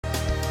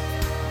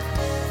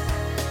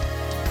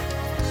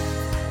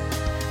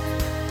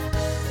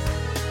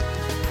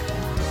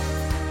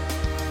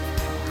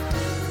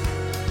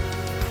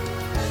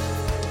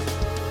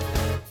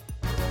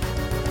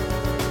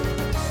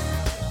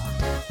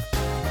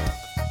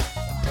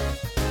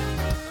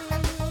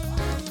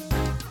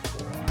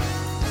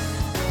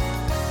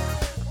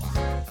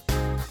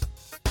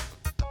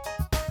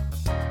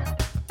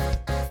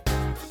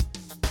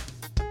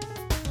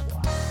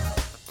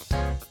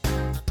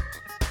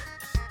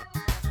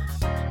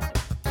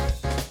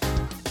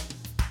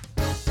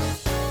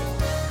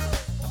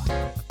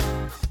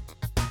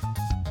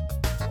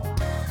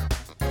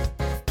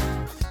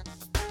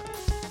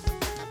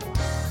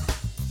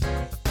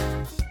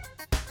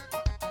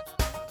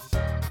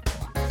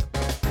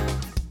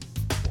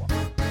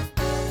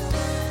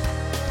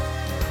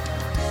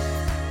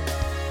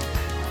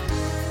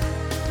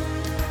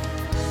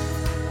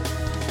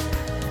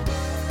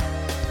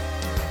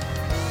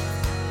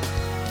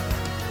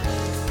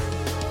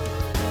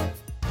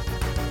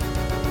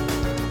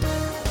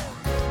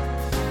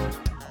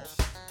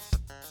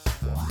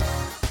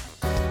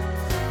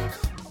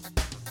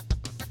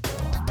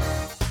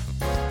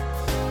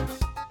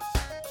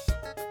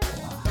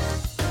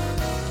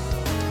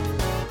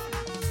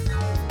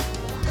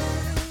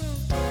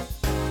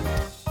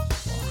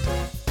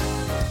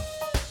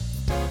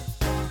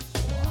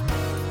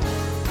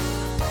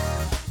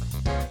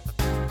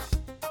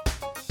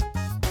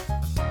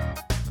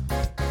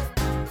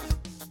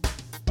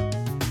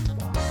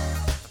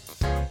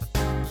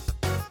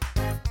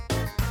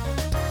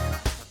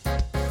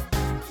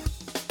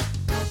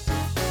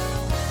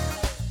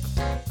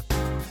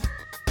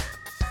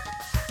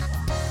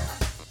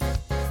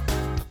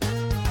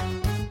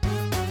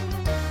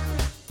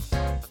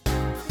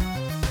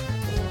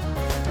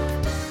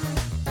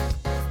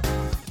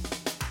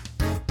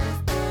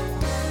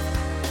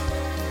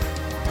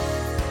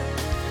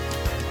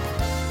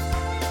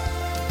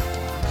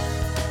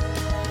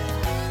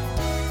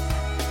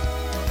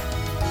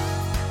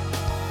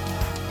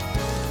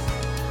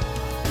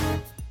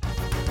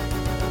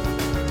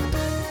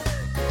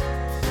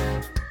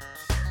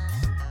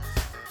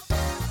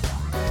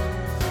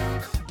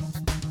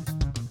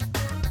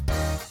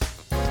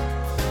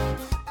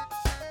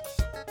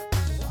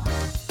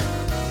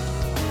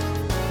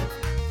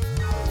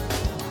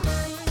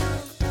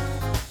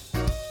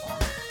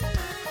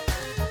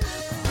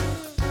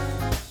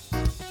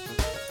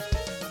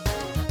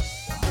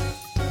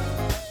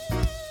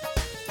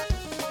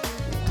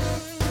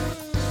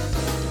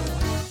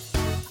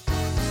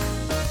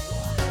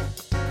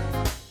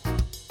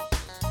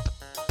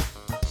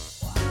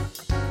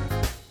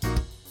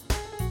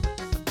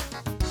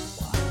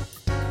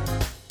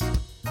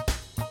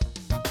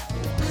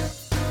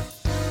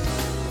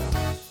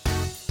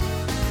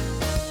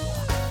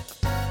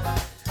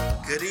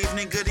Good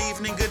evening, good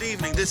evening, good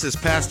evening. This is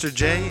Pastor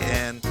Jay,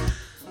 and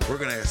we're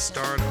going to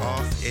start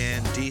off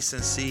in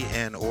decency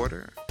and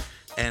order.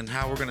 And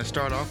how we're going to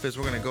start off is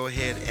we're going to go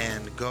ahead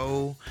and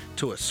go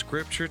to a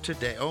scripture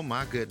today. Oh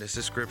my goodness,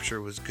 this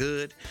scripture was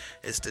good.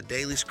 It's the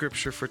daily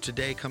scripture for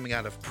today coming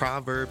out of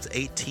Proverbs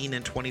 18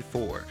 and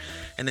 24.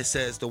 And it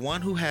says, "The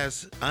one who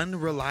has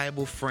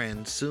unreliable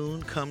friends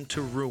soon come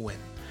to ruin,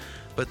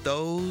 but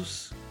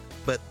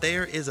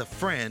there is a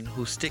friend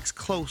who sticks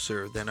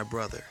closer than a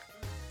brother."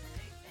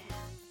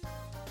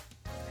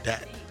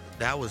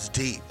 That was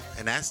deep,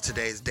 and that's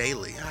today's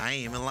daily. I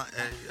ain't even lying.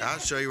 I'll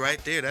show you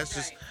right there. That's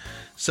just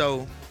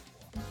so.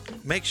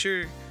 Make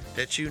sure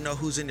that you know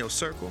who's in your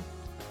circle.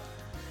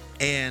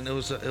 And it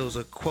was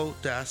a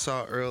quote that I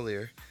saw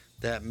earlier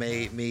that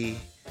made me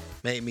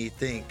really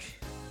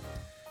think,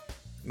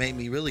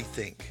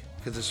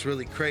 because it's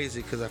really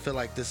crazy. Because I feel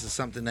like this is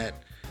something that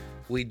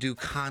we do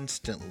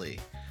constantly,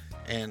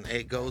 and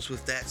it goes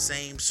with that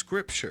same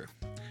scripture.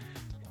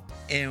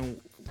 And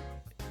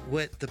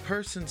what the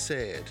person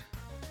said,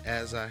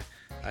 as I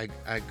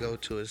go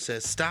to it,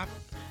 says, "Stop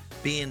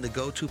being the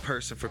go-to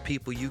person for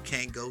people you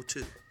can't go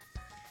to."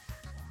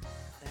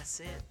 That's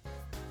it.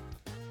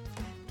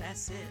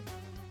 That's it.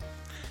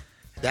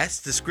 That's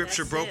the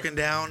scripture broken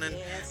down. And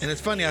it's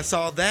funny, I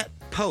saw that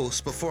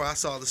post before I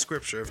saw the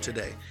scripture of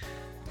today.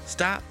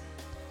 Stop.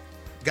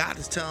 God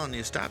is telling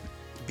you, stop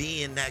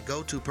being that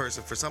go-to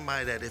person for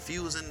somebody that if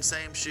you was in the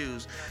same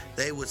shoes,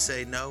 they would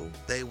say no,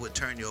 they would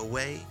turn you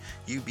away,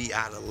 you'd be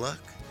out of luck.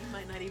 You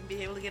might not even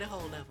be able to get a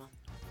hold of them.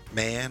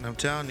 Man, I'm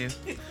telling you.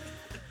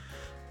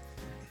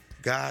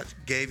 God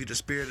gave you the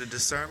spirit of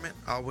discernment.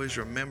 Always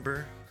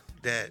remember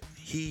that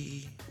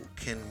He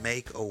can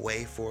make a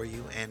way for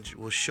you and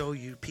will show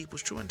you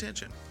people's true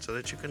intention so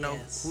that you can know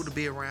who to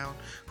be around,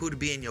 who to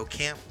be in your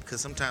camp.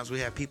 Because sometimes we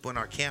have people in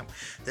our camp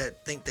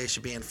that think they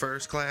should be in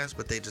first class,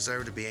 but they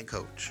deserve to be in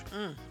coach.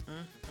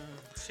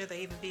 Should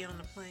they even be on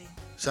the plane?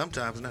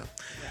 Sometimes no.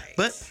 Right.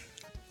 But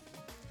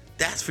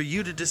that's for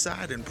you to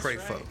decide and pray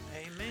for.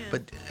 Amen.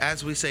 But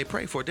as we say,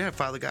 pray for, dear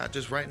Father God,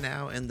 just right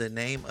now in the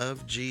name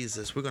of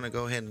Jesus, we're going to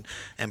go ahead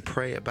and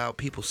pray about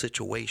people's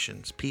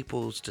situations,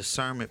 people's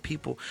discernment,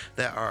 people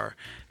that are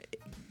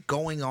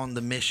going on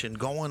the mission,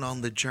 going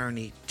on the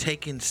journey,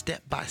 taking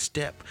step by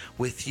step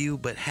with you,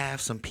 but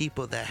have some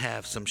people that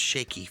have some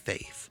shaky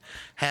faith.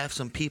 Have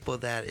some people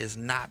that is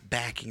not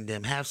backing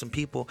them. Have some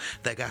people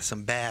that got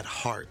some bad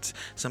hearts.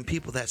 Some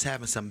people that's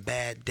having some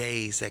bad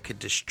days that could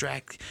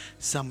distract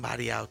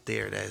somebody out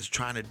there that is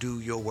trying to do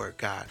your work,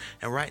 God.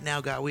 And right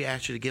now, God, we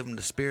ask you to give them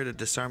the spirit of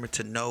discernment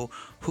to know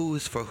who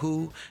is for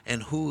who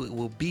and who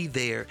will be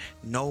there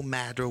no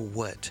matter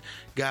what.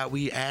 God,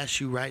 we ask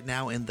you right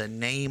now in the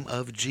name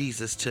of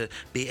Jesus to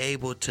be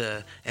able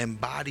to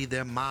embody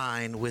their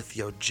mind with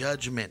your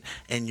judgment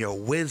and your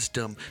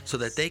wisdom so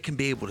that they can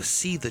be able to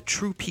see the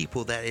true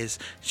people that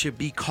should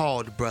be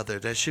called brother,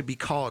 that should be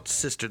called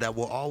sister, that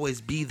will always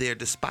be there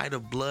despite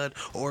of blood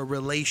or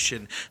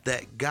relation.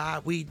 That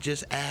God, we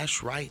just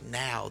ask right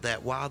now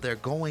that while they're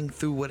going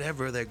through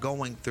whatever they're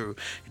going through,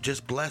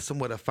 just bless them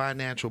with a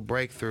financial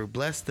breakthrough.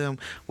 Bless them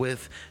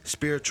with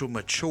spiritual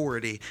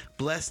maturity.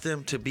 Bless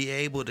them to be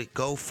able to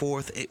go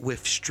forth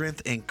with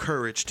strength and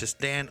courage to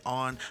stand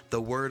on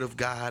the word of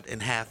God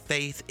and have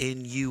faith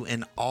in you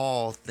in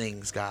all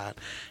things, God.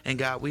 And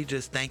God, we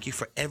just thank you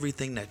for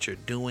everything that you're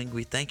doing.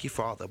 We thank you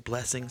for all the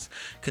blessings.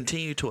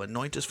 Continue to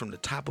anoint us from the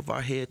top of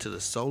our head to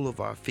the sole of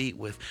our feet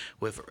with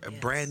a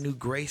brand new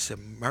grace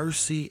and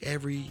mercy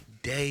every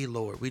day,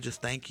 Lord. We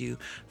just thank you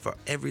for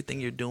everything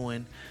you're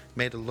doing.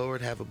 May the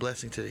Lord have a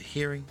blessing to the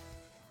hearing,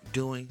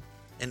 doing,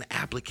 and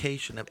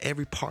application of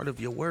every part of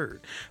your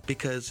word,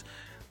 because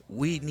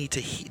we need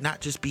to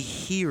not just be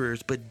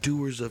hearers, but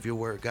doers of your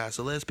word, God.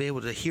 So let's be able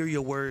to hear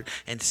your word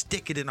and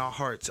stick it in our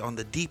hearts on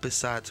the deepest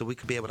side so we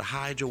can be able to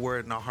hide your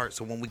word in our hearts.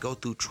 So when we go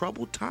through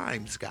troubled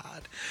times,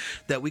 God,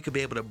 that we could be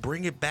able to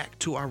bring it back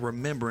to our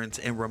remembrance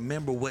and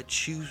remember what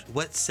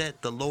said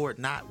the Lord,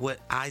 not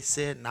what I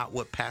said, not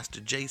what Pastor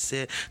Jay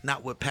said,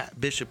 not what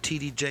Bishop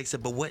T.D. Jakes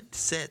said, but what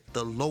said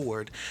the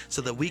Lord,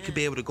 so that we could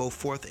be able to go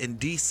forth in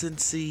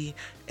decency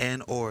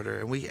and order.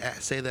 And we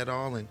say that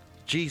all in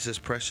Jesus'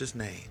 precious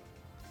name.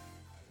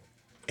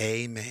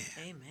 Amen.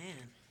 Amen.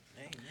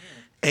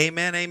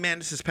 Amen. Amen.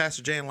 This is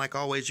Pastor Jay, and like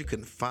always, you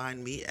can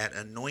find me at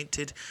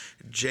Anointed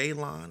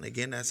Jaylon.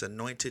 Again, that's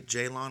Anointed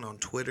Jaylon on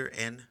Twitter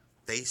and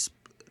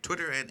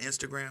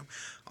Instagram.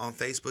 On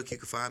Facebook, you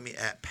can find me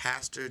at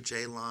Pastor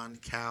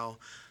Jaylon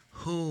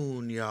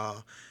Calhoun,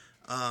 y'all.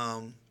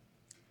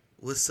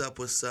 What's up?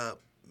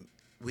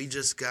 We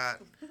just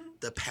got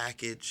the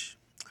package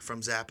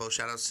from Zappo.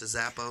 Shout outs to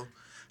Zappo.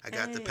 I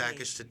got the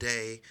package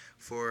today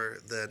for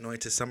the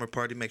Anointed Summer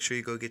Party. Make sure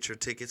you go get your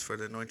tickets for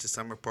the Anointed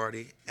Summer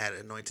Party at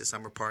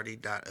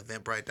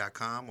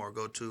anointedsummerparty.eventbrite.com or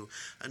go to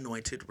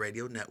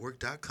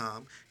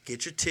anointedradionetwork.com.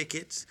 Get your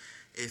tickets.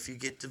 If you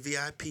get the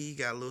VIP, you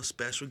got a little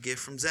special gift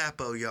from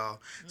Zappo, y'all.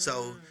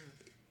 So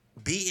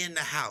be in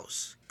the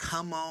house.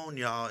 Come on,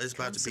 y'all. It's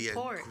about to be a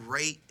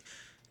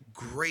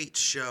great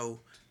show.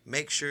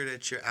 Make sure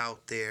that you're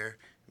out there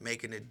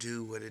making it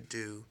do what it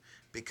do.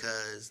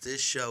 because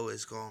this show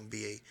is going to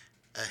be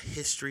a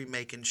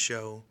history-making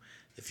show.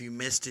 If you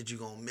missed it, you're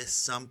going to miss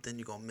something.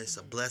 You're going to miss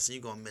a blessing.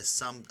 You're going to miss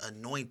some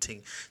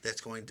anointing that's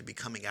going to be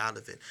coming out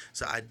of it.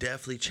 So I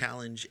definitely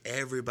challenge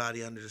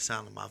everybody under the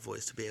sound of my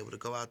voice to be able to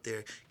go out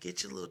there,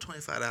 get your little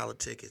 $25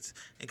 tickets,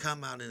 and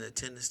come out in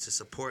attendance to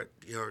support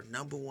your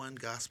number one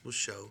gospel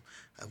show,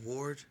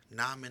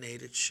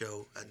 award-nominated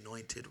show,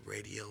 Anointed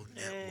Radio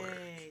Network.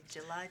 Hey,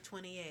 July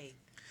 28th.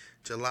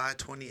 July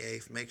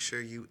 28th. Make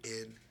sure you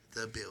in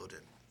the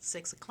building.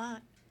 6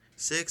 o'clock.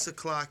 6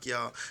 o'clock,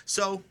 y'all.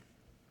 So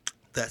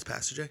that's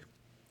Pastor J.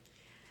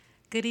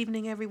 Good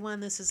evening, everyone.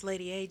 This is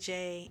Lady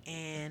AJ,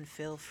 and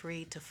feel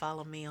free to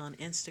follow me on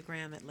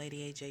Instagram at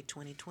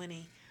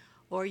LadyAJ2020,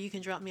 or you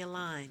can drop me a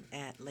line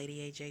at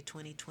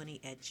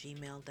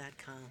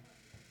LadyAJ2020@gmail.com.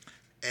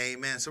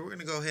 Amen. So we're going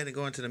to go ahead and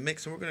go into the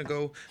mix, and we're going to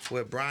go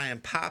with Brian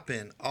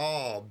Poppin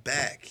all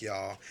back,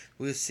 y'all.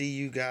 We'll see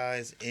you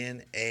guys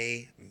in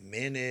a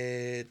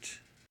minute.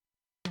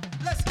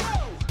 Let's go!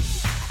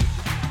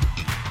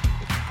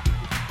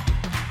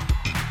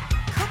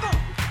 Come on!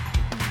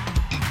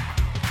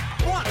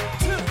 1,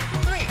 2,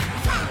 3,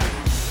 5!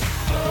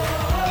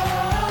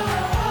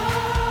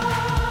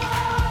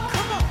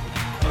 Come on!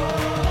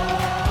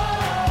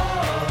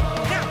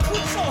 Now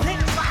put your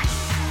hands like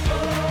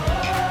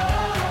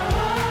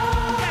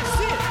that's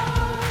it!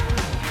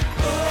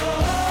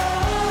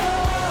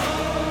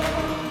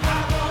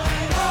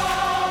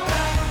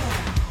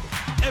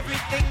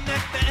 Everything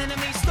that the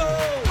enemy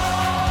stole,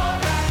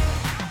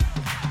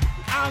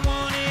 I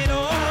want it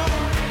all.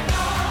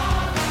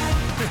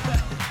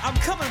 I'm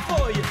coming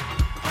for you.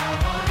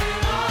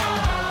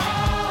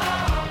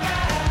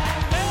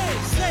 Hey,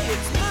 say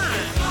it's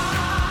mine.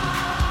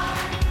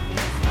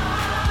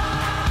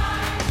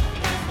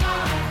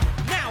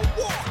 Now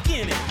walk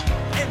in it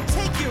and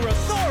take your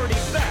authority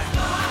back.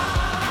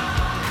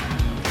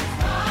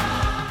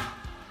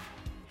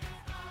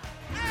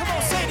 Come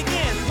on, say it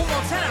again. One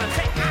more time.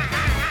 Say,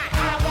 I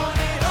want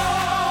it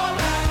all.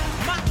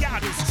 My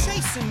God is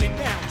chasing me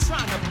down,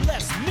 trying to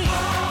bless me.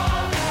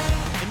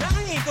 And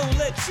I ain't gonna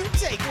let you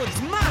take what's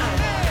mine.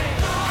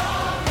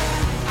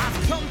 I've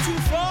come too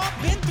far,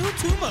 been through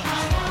too much.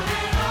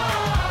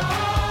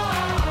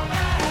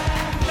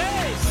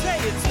 Hey, say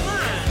it's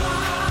mine.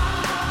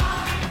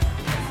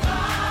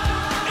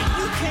 And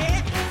you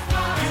can't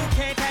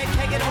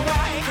take it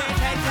away.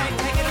 Can't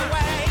take it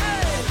away.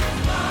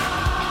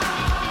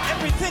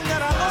 Everything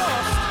that I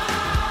lost,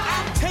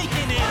 I'm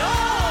taking it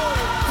all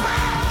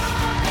back.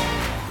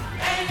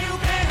 And you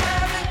can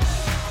have it.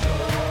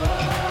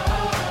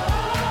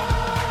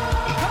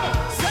 Come on,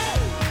 say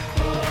it.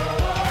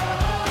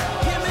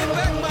 Give me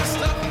back my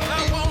stuff. I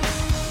want it.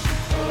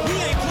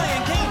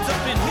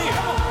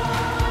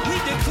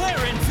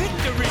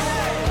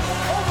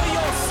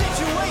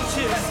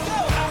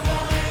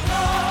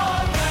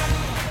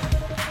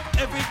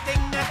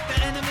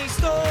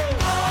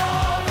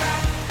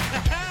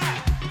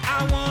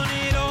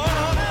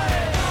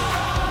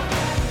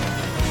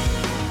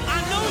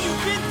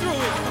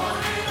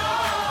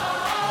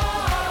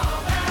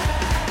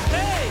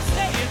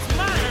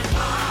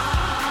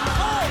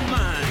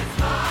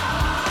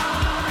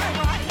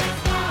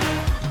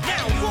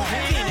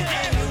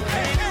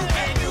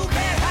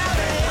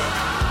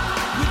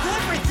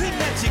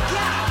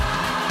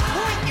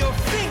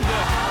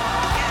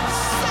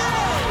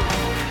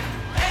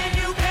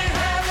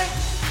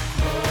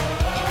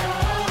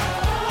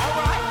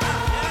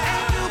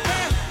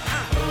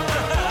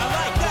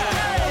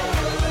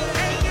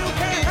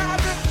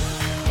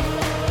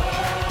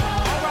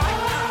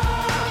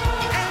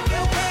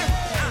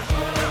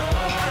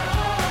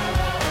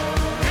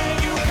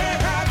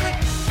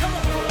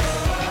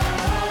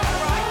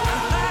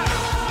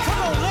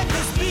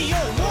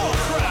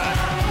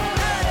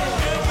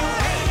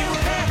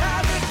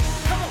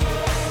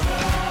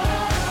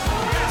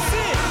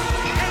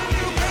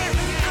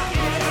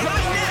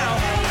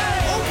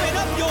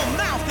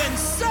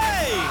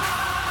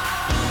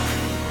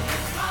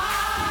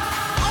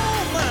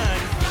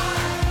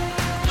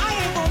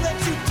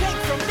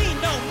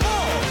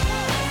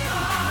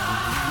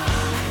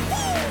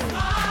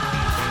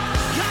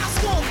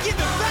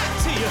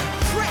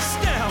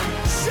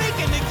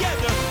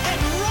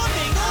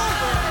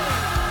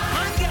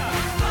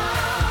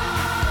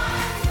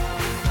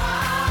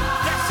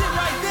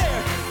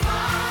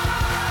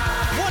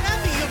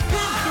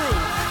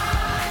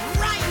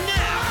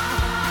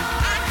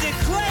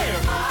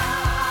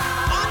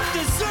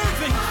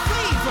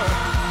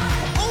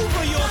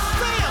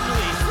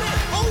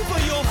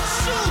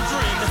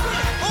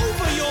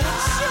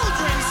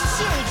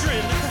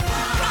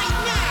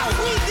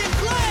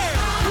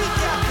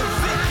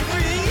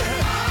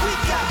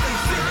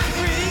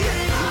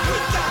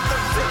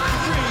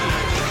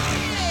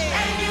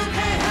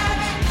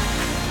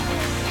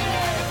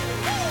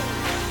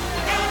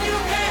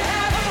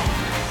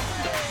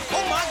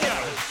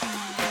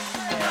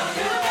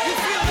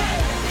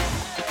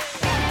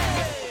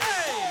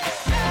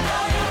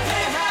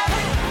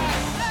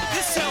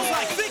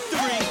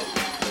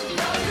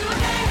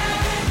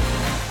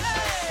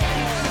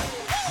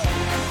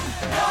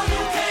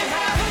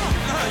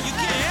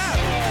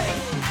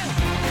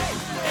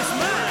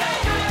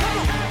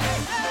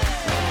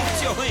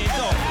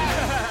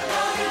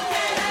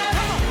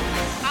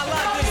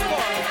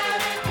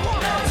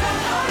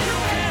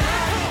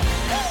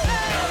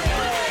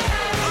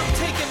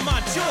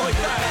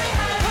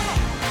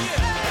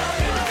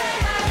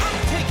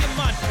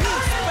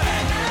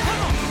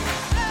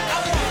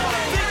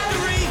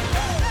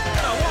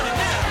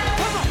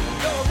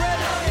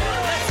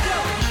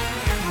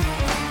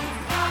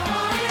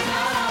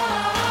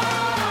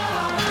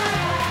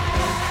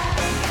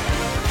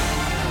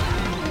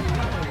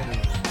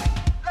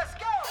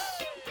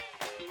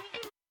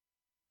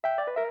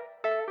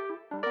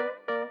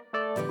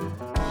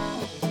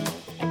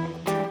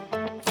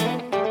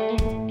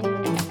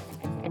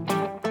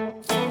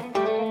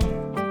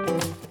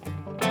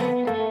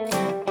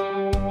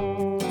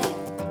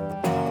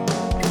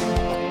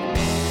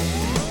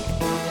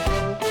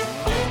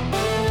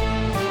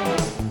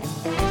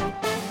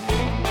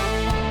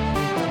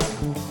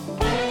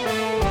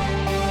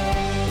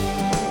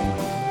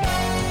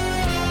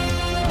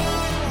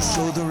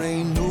 So there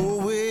ain't no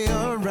way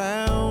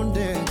around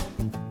it.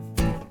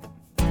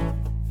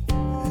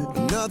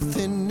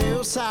 Nothing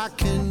else I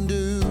can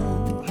do.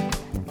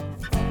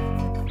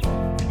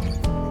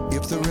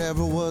 If there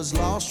ever was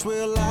lost,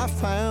 well, I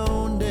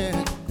found it.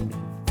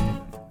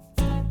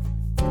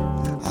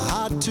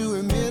 Hard to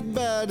admit,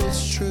 but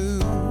it's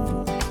true.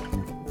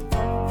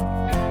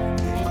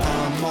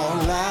 I'm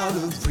all out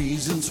of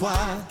reasons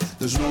why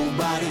there's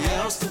nobody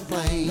else to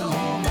blame.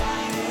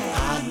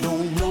 I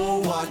don't know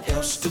what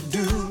else to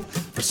do,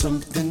 but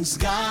something's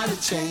gotta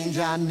change.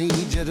 I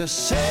need you to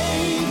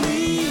save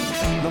me.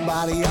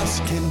 Nobody else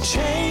can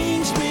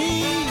change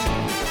me.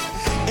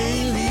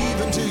 Ain't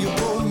leaving till you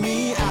pull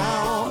me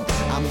out.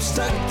 I'm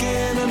stuck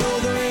and I know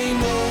there ain't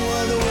no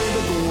other way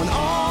but going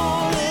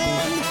all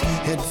in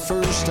head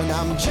first, and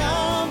I'm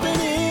jumping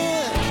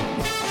in.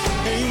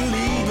 Ain't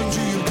leaving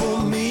till you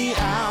pull me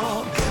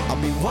out.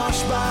 I'll be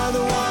washed by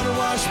the water,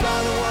 washed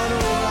by the water,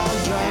 or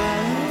I'll drown.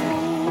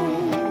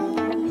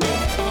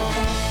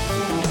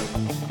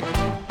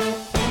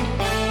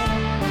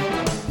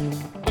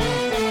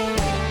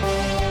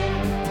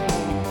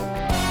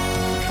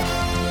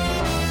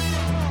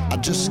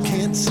 Just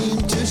can't seem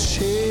to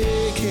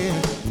shake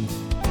it.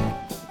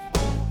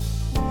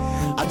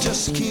 I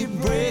just keep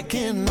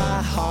breaking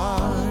my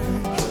heart.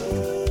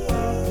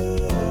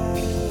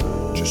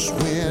 Just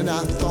when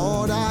I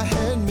thought I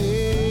had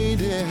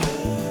made it,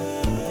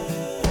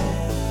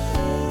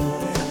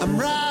 I'm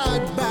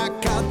right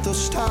back at the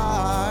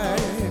start.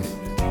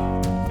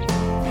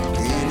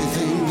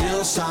 Anything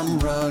else I'm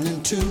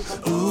running to,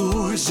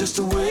 ooh, it's just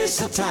a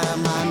waste of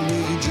time. I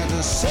need you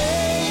to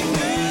save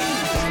me.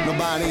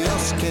 Nobody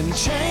else can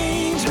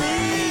change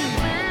me.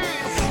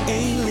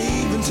 Ain't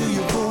leaving till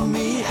you pull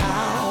me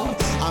out.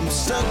 I'm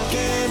stuck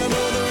and I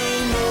know there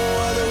ain't no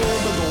other way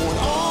but going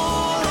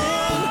all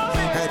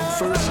in head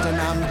first, and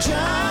I'm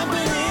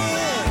jumping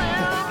in.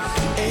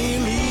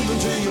 Ain't leaving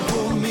till you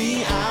pull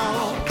me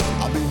out.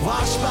 I'll be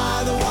washed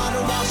by the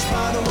water, washed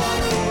by the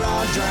water, or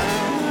I'll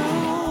drown.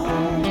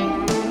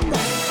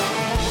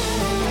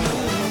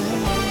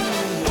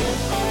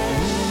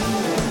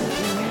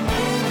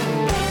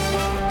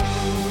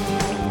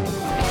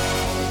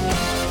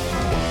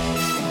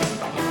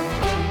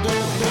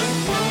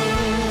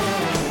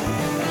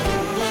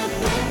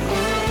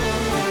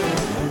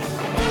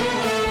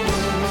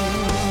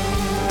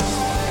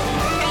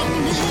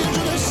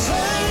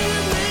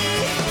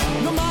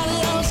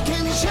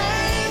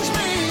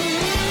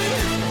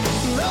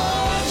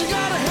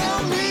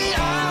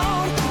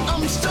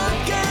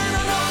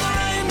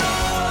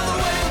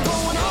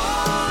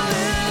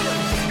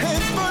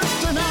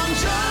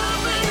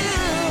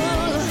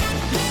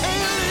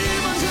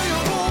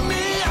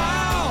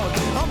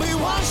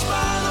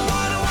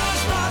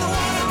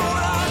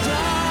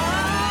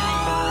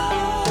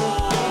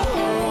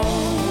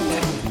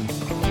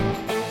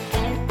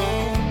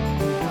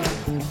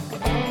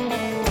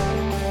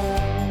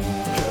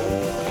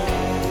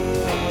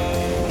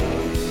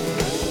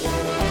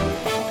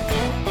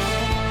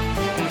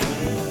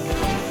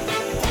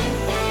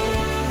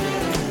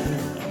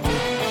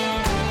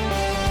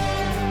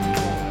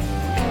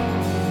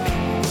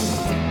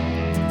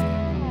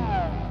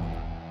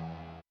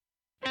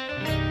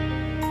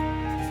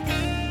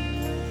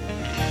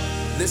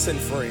 Listen,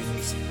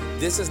 friends,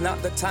 this is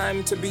not the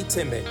time to be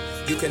timid.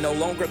 You can no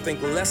longer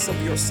think less of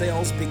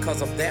yourselves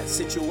because of that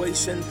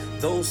situation,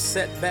 those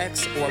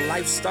setbacks, or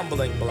life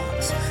stumbling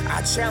blocks.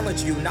 I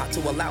challenge you not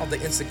to allow the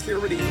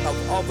insecurity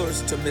of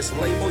others to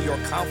mislabel your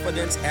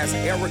confidence as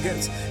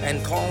arrogance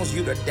and cause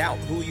you to doubt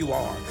who you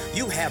are.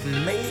 You have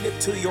made it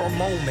to your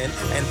moment,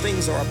 and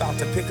things are about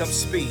to pick up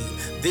speed.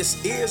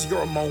 This is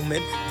your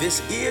moment. This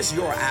is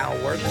your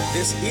hour.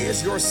 This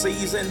is your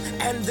season,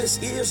 and this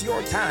is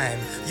your time.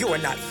 You are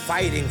not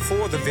fighting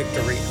for the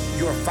victory.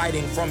 You are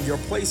fighting from your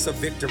place of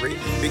victory,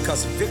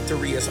 because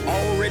victory is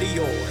already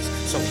yours.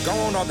 So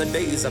gone are the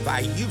days of I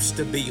used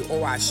to be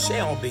or I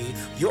shall be.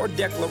 Your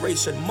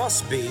declaration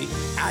must be,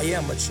 I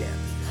am a champion.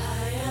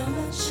 I am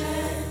a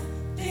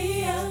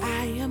champion.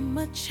 I am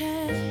a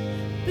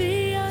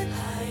champion.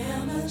 I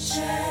am a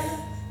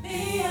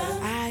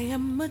champion. I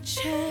am a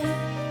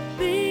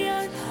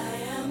champion. I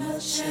am a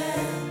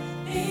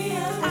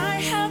champion. I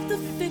have the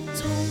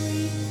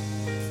victory.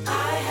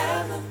 I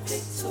have a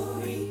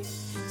victory.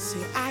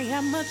 See, I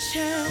am a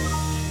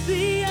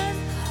champion.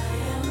 I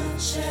am a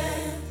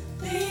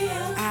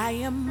champion. I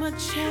am a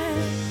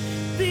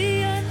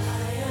champion.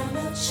 I am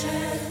a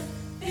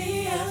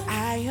champion.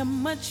 I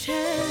am a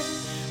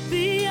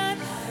champion.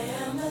 I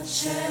am a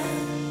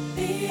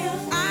champion.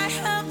 I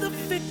have the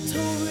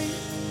victory.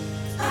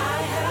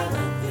 I have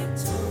the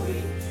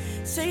victory.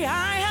 Say,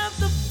 I have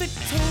the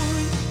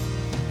victory.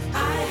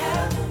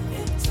 have the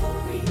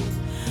victory.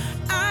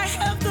 I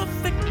have the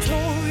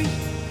victory.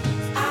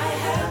 I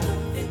have the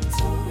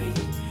victory.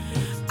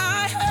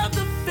 I have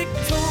the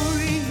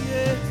victory.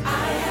 Yeah. I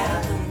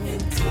have the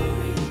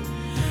victory.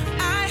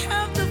 I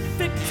have the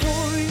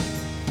victory.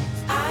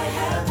 I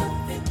have the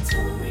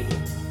victory.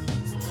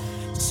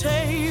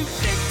 Say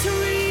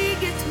victory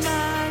is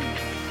mine.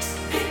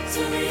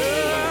 Victory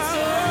is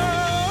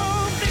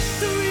mine.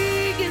 Victory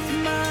is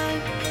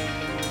mine.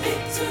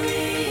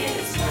 Victory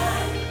is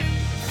mine.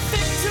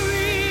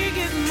 Victory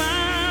is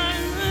mine.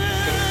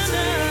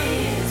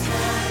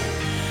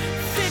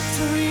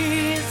 Victory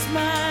is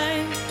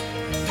mine.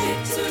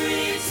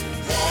 Victory is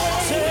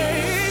mine. Say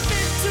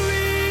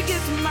victory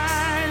is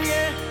mine.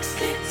 Yeah.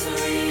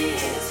 Victory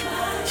is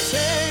mine.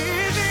 Say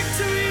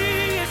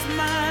victory is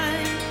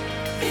mine.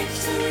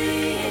 Victory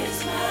is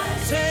mine.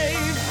 Say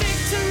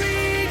victory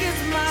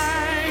is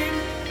mine.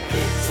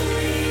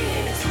 Victory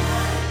is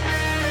mine.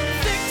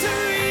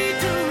 Victory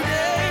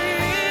today.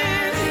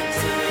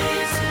 Victory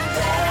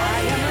today.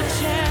 I am a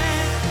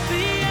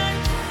champion.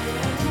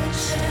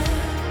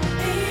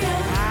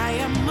 I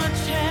am a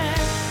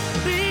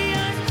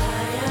champion.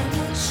 I am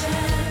a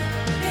champion.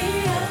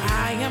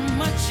 I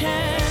am a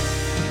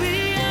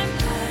champion.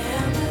 I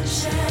am a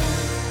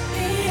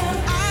champion.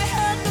 I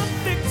have the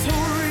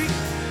victory.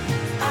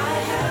 I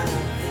have the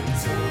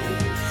victory.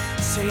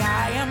 Say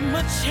I am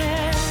a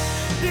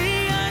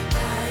champion.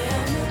 I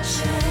am a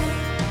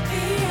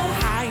champion.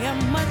 I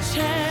am a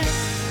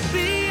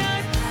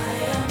champion. I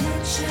am a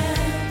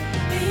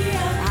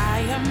champion. I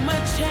am a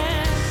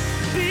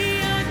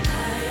champion.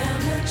 I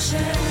am a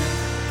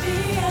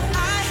champion.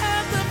 I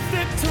have the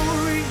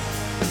victory.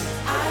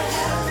 I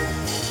have the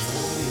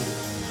victory.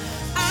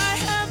 I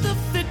have the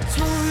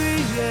victory.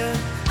 Yeah.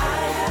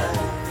 I have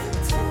the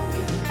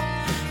victory.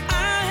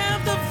 I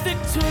have the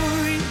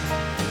victory.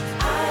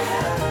 I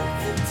have the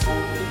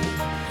victory.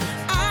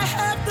 I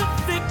have the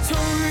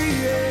victory.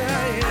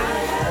 Yeah, yeah. I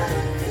have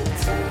the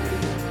victory.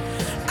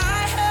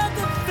 I have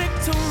the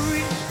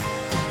victory.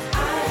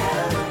 I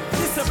have the victory.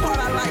 This is the part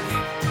I like.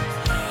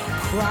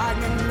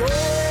 Crying, oh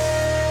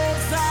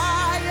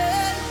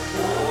Zion,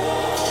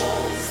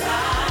 oh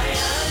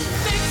Zion.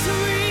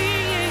 Victory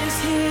is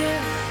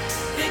here.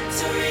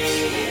 Victory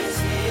is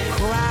here.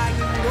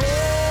 Crying,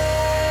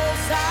 oh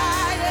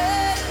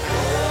Zion,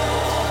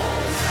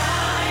 oh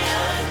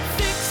Zion.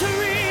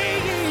 Victory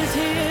is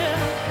here.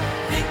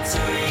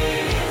 Victory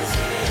is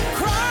here.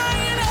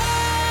 Crying,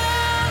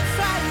 oh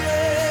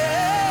Zion,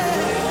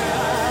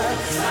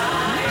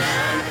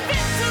 Zion.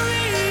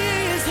 Victory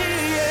is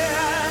here.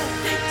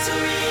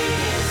 Victory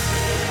is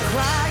here.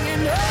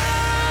 Crying, oh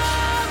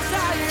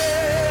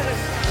Zion,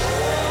 oh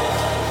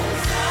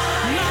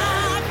Zion.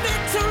 My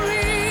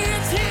victory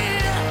is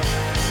here.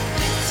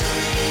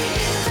 Victory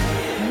is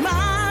here.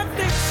 My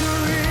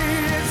victory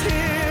is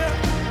here.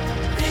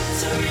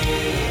 Victory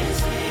is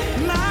here.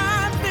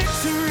 My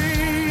victory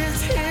is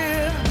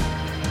here.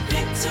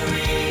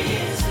 Victory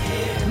is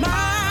here.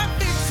 My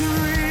victory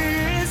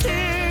is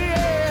here.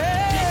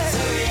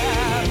 Victory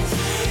is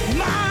here.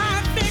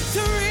 My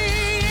victory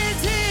is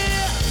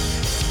here.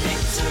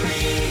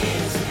 Victory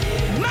is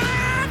here.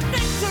 My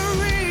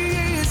victory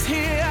is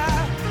here.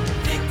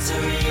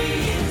 Victory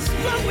is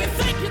here. Lord, we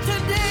thank you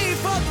today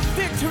for the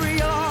victory,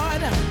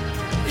 Lord.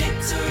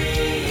 Victory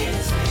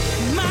is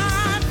here.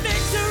 My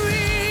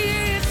victory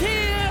is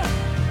here.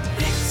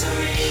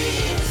 Victory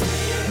is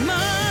here.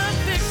 My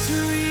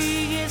victory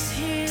is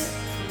here.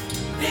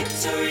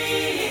 Victory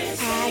is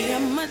here. I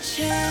am a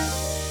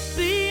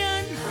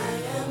champion. I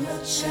am a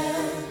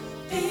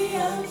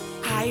champion.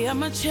 I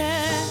am a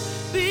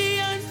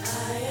champion.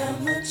 I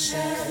am a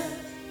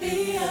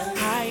champion.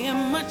 I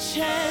am a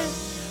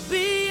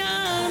champion. I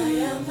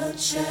am a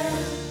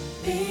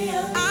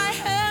champion. I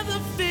have the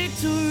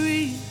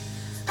victory.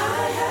 I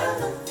have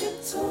the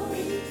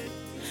victory.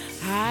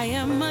 I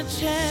am a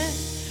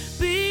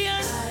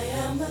champion. I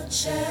am a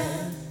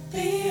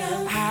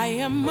champion. I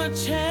am a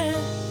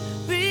champion.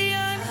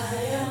 I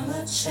am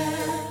a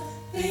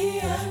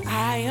champion.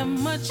 I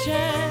am a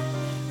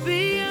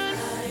champion.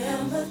 I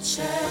am a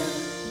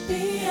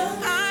champion.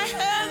 I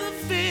have the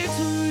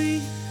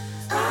victory.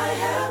 I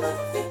have the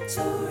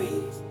victory.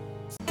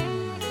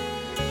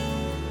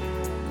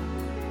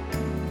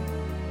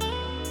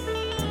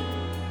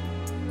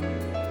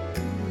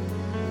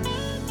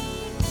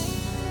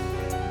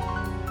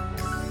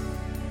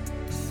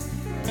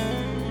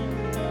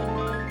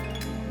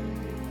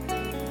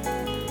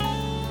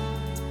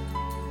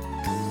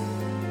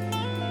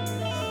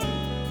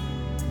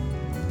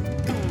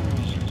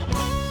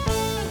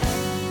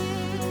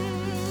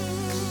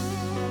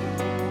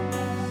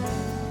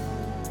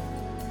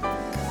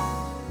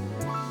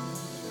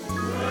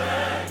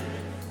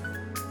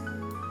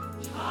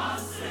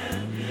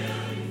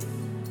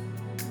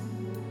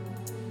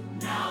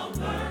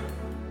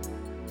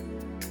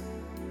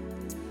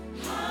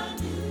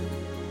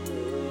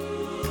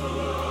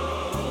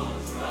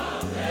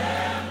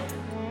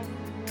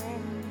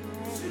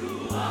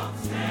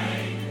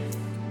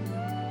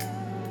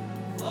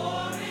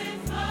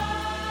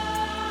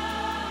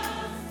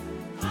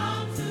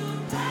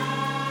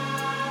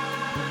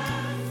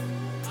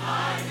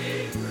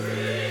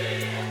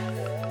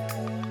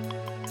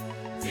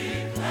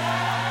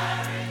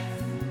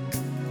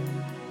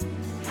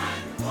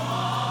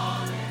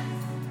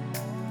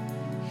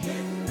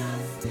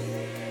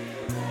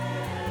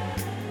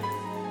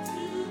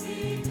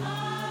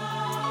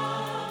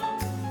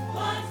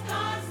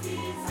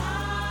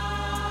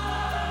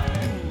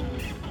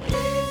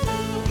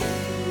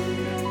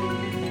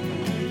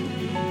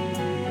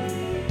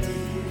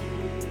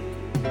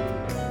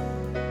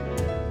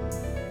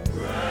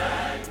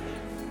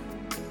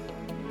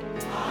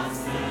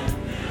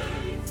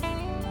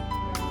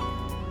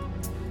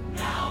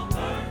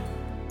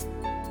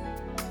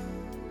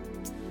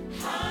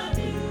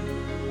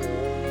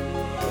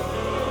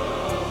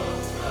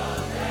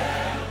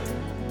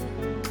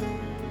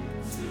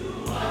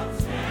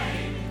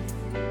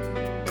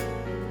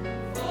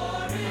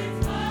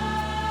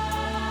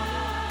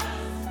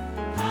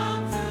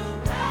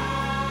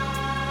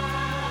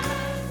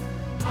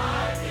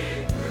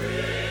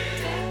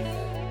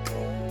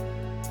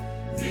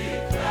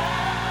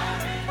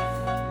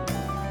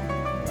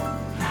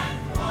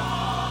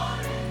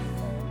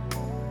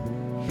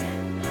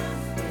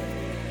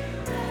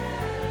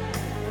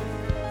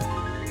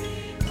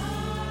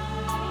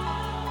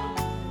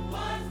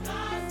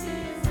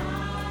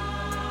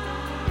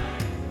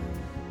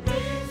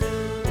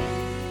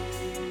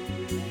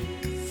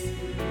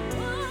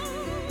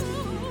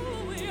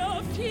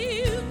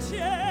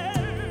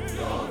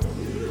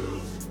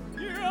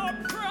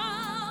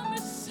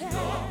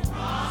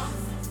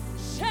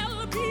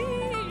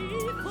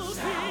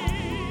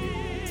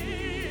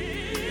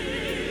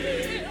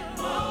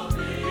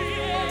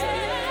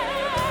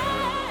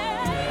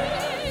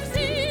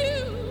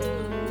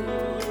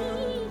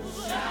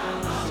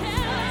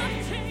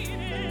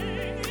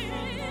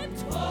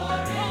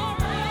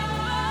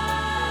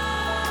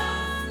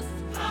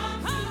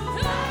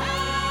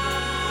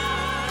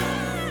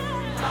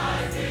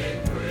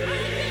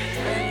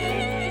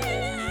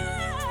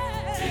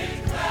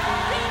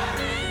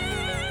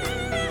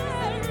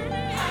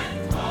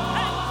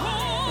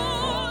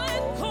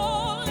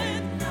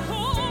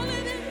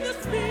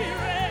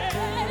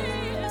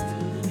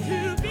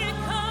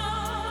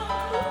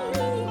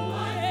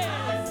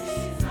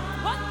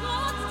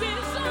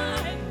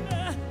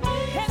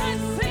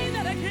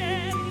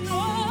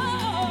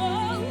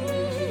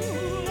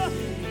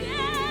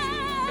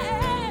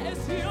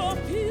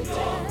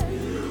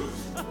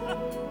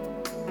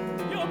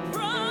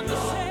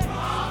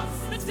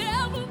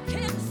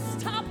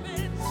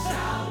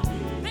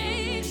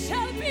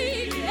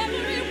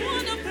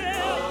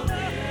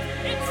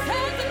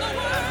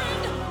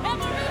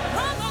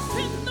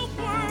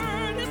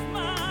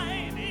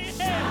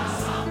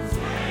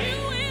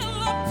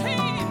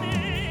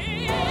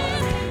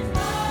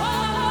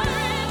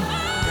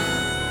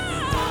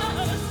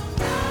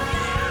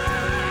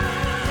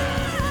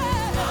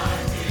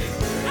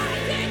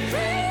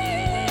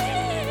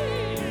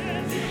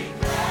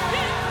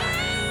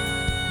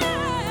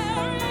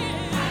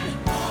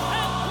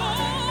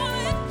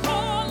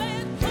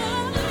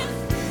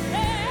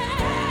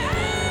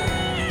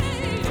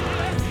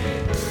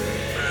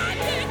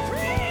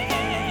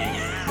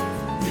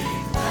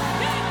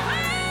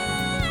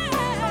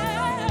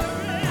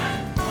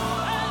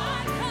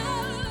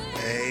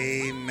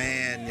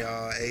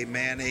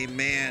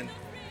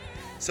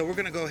 So we're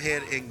going to go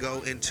ahead and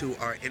go into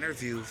our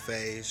interview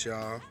phase,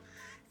 y'all.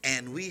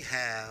 And we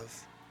have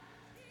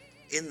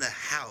in the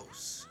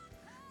house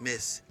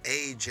Miss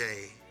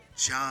AJ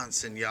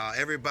Johnson, y'all.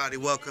 Everybody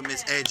welcome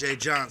Miss AJ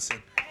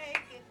Johnson. Hey,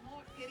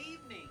 good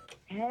evening.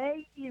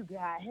 Hey, you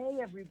guys. Hey,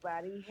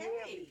 everybody. Hey,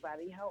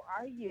 everybody. How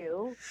are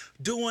you?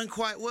 Doing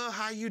quite well.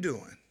 How you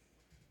doing?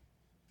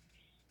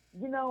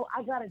 You know,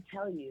 I got to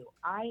tell you,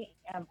 I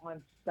am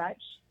on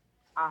such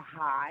a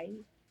high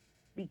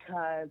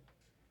because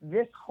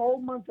this whole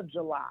month of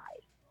July,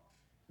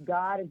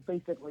 God is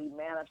basically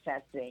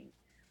manifesting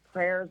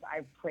prayers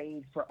I've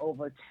prayed for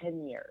over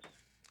 10 years.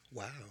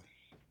 Wow.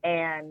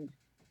 And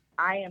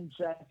I am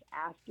just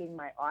asking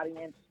my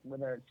audience,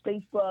 whether it's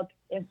Facebook,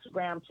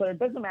 Instagram, Twitter, it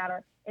doesn't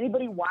matter,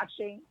 anybody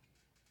watching,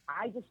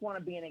 I just want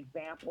to be an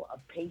example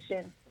of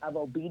patience, of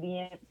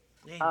obedience,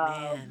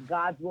 of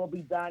God's will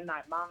be done,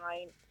 not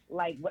mine.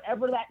 Like,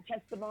 whatever that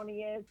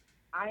testimony is,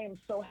 I am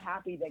so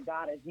happy that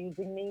God is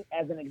using me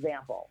as an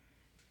example.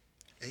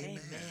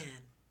 Amen.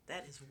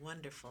 That is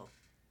wonderful.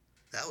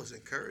 That was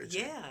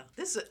encouraging. Yeah.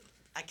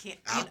 I can't.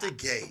 Out the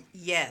gate.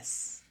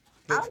 Yes.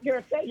 I was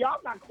going to say,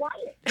 y'all not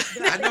quiet.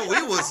 I know we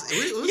was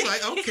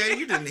like, okay,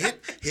 you didn't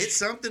hit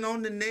something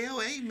on the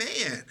nail.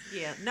 Amen.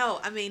 Yeah. No,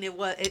 I mean, it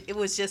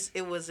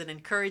was an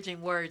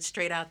encouraging word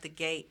straight out the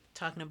gate,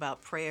 talking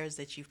about prayers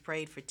that you've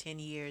prayed for 10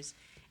 years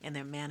and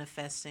they're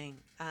manifesting.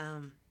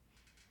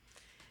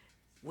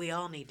 We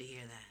all need to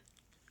hear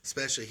that.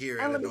 Especially here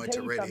at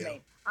Anointed Radio.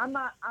 Something.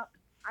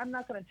 I'm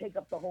not going to take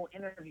up the whole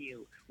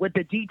interview with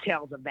the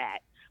details of that.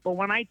 But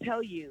when I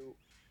tell you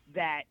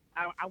that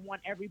I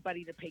want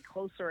everybody to pay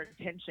closer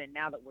attention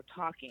now that we're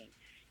talking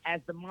as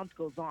the month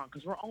goes on,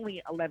 because we're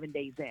only 11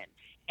 days in.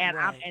 And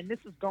and this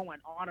is going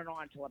on and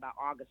on until about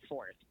August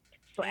 4th.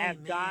 So as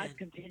God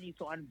continues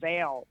to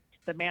unveil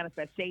the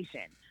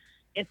manifestation,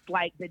 it's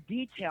like the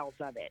details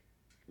of it.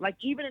 Like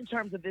even in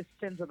terms of this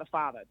Sins of the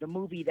Father, the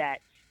movie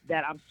that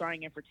I'm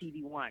starring in for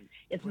TV One,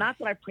 it's not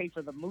that I prayed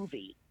for the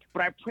movie,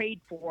 but I prayed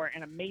for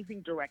an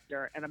amazing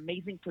director, an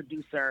amazing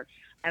producer,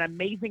 an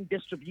amazing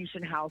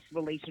distribution house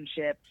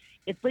relationship.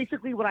 It's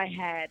basically what I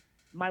had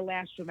my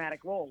last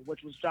dramatic role,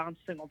 which was John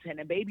Singleton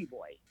and Baby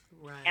Boy.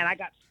 Right. And I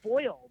got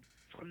spoiled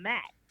from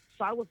that.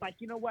 So I was like,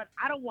 you know what?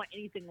 I don't want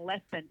anything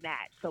less than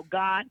that. So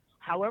God,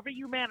 however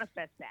you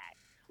manifest that,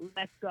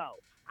 let's go.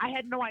 I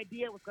had no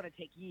idea it was going to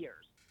take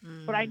years,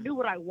 but I knew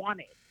what I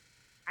wanted.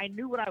 I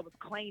knew what I was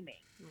claiming.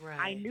 Right.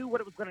 I knew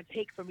what it was going to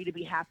take for me to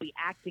be happy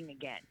acting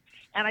again.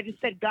 And I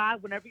just said,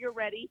 God, whenever you're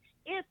ready,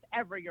 if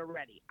ever you're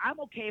ready, I'm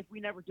okay if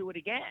we never do it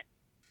again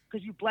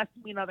because you blessed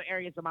me in other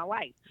areas of my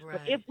life. Right.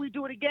 But if we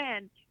do it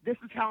again, this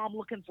is how I'm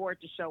looking for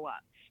it to show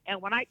up.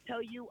 And when I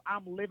tell you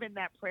I'm living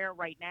that prayer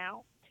right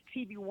now,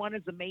 TV One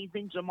is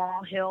amazing.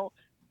 Jamal Hill,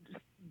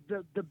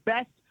 the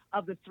best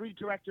of the three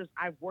directors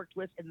I've worked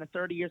with in the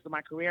 30 years of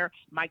my career.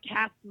 My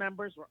cast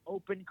members were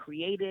open,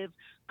 creative,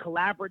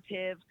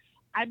 collaborative.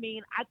 I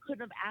mean, I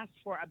couldn't have asked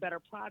for a better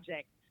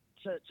project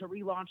to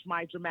relaunch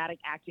my dramatic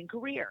acting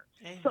career.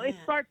 Amen. So it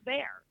starts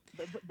there.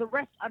 The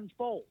rest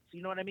unfolds.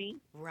 You know what I mean?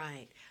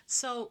 Right.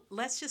 So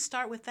let's just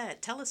start with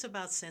that. Tell us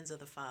about Sins of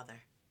the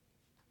Father.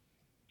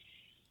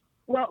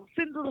 Well,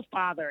 Sins of the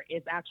Father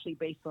is actually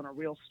based on a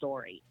real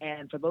story.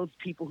 And for those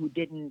people who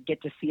didn't get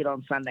to see it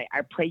on Sunday,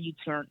 I pray you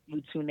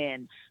tune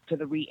in to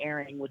the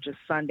re-airing, which is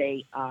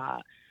Sunday,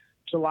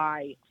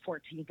 July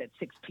 14th at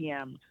 6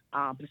 p.m.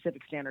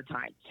 Pacific Standard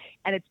Time.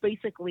 And it's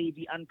basically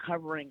the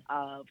uncovering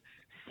of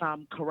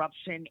some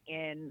corruption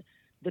in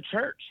the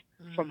church,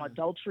 from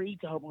adultery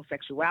to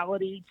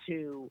homosexuality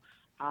to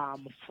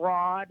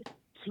fraud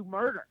to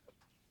murder.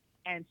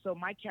 And so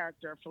my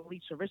character,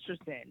 Felicia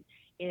Richardson,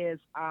 is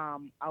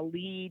a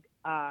lead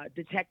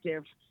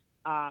detective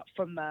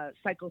from the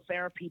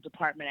psychotherapy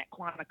department at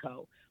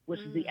Quantico,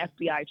 which is the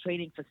FBI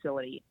training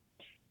facility.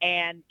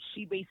 And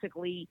she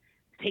basically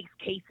takes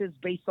cases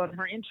based on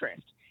her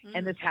interest.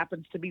 And this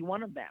happens to be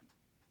one of them.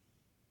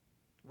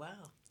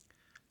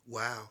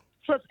 Wow.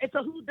 So it's a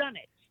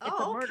whodunit. It's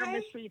a murder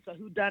mystery. It's a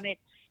whodunit.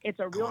 It's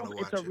a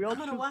real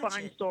true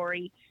crime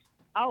story.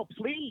 Oh,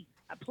 please.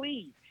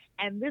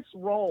 And this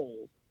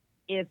role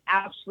is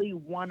actually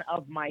one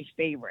of my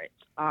favorites.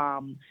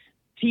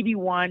 TV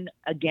One,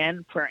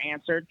 again, prayer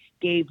answered,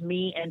 gave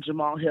me and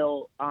Jamal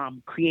Hill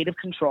creative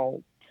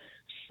control.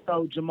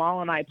 So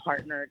Jamal and I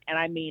partnered, and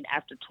I mean,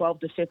 after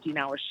 12 to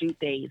 15-hour shoot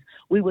days,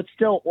 we would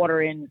still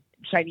order in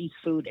Chinese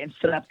food and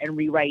sit up and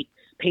rewrite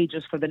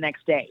pages for the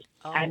next day.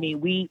 I mean,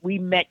 we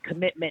met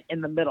commitment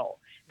in the middle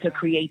to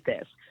create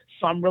this.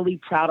 So I'm really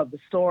proud of the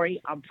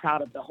story. I'm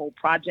proud of the whole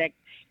project,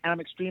 and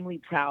I'm extremely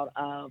proud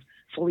of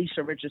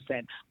Felicia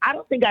Richardson. I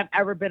don't think I've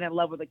ever been in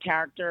love with a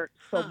character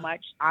so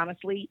much,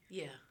 honestly.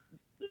 Yeah.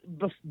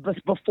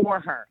 Before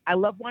her, I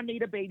love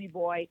Juanita Baby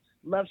Boy,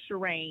 love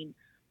Shireen,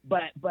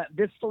 but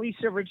this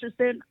Felicia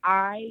Richardson,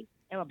 I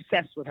am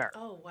obsessed with her.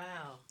 Oh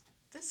wow,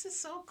 this is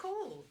so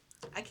cool.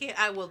 I can't.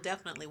 I will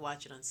definitely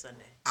watch it on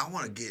Sunday. I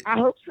want to get. I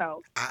hope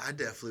so. I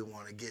definitely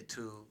want to get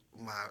to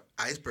my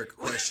icebreaker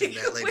question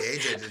that Lady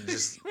AJ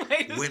just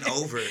Wait a went minute.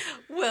 over.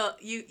 Well,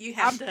 you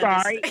have I'm to.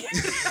 sorry.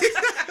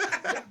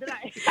 understand-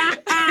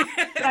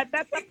 Did I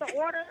mess up the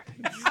order?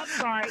 I'm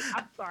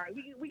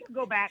sorry. We can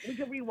go back. We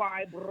can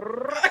rewind.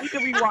 We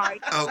can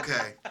rewind.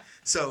 Okay,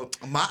 so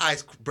my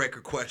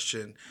icebreaker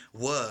question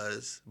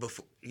was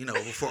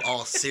before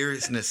all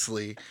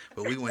seriousnessly,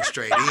 but we went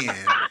straight in.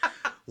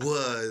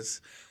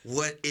 Was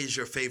what is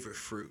your favorite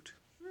fruit?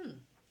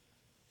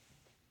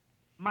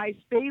 My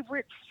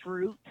favorite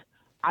fruit,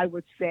 I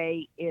would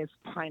say, is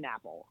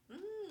pineapple.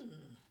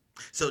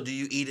 So do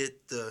you eat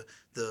it the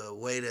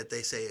way that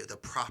they say the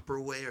proper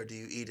way, or do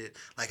you eat it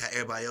like how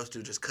everybody else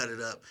do, just cut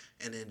it up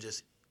and then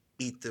just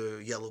eat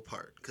the yellow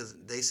part? Because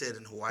they said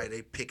in Hawaii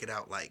they pick it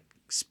out like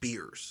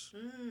spears.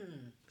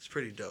 It's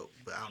pretty dope,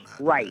 but I don't know how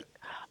to do Right.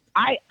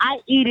 I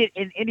eat it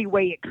in any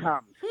way it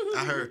comes. that.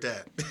 I heard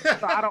that.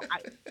 So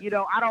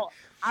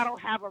I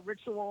don't have a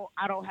ritual.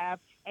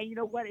 And you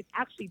know what? It's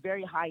actually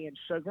very high in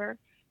sugar,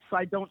 so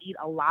I don't eat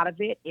a lot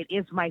of it. It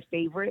is my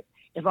favorite.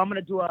 If I'm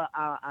gonna do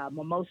a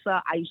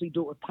mimosa, I usually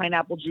do it with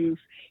pineapple juice.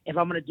 If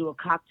I'm gonna do a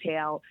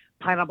cocktail,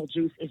 pineapple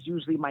juice is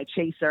usually my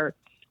chaser.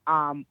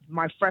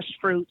 My fresh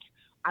fruits.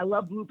 I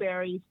love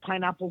blueberries.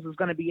 Pineapples is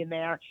gonna be in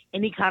there.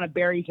 Any kind of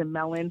berries and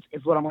melons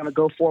is what I'm gonna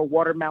go for.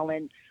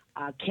 Watermelon,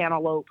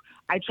 cantaloupe.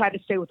 I try to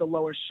stay with the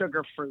lower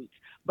sugar fruits,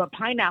 but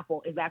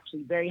pineapple is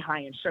actually very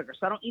high in sugar.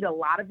 So I don't eat a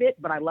lot of it,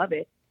 but I love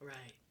it.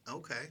 Right.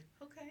 Okay.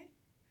 Okay.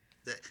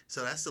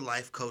 So that's the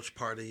life coach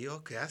part of you.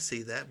 Okay, I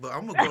see that. But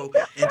I'm going to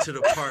go into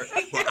the part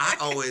where I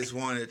always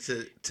wanted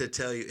to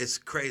tell you. It's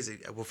crazy.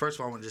 Well, first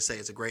of all, I want to just say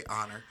it's a great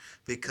honor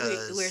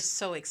because... We're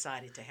so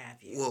excited to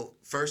have you. Well,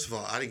 first of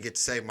all, I didn't get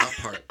to say my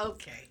part.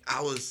 Okay.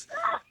 I want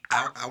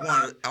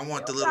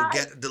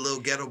the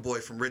little ghetto boy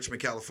from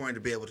Richmond, California,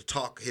 to be able to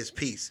talk his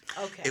piece.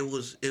 Okay.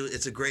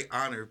 It's a great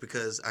honor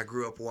because I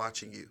grew up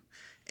watching you,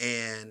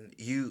 and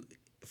you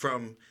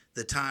from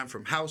the time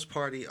from House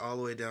Party all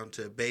the way down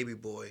to Baby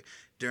Boy.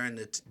 During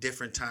the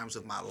different times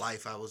of my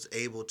life, I was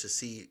able to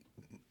see,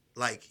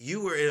 like,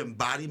 you were an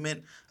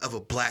embodiment of a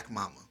black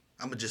mama.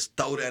 I'm gonna just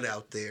throw that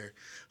out there.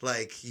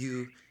 Like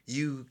you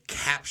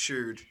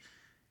captured,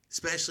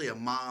 especially a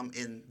mom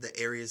in the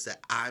areas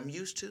that I'm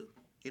used to.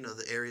 You know,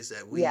 the areas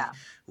that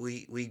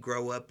we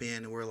grow up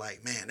in, and we're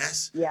like, man,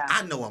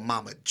 I know a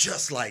mama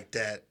just like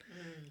that.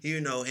 You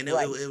know, and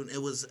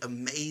it was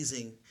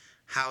amazing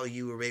how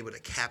you were able to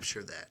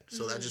capture that.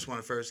 So I just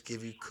want to first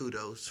give you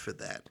kudos for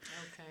that.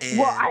 Okay. And,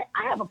 Well, I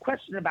have a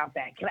question about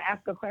that. Can I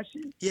ask a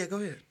question? Yeah, go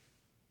ahead.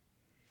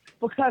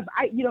 Because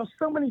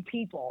so many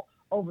people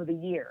over the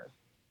years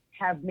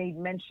have made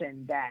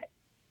mention that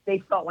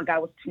they felt like I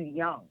was too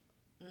young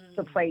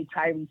to play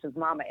Tyrese's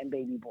mama and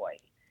Baby Boy.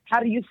 How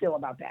do you feel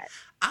about that?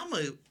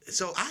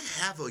 So I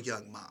have a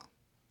young mom.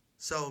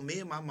 So me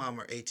and my mom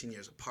are 18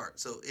 years apart.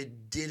 So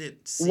it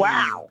didn't seem...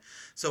 Wow.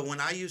 So when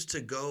I used to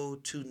go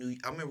to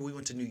I remember we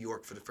went to New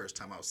York for the first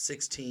time. I was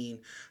 16.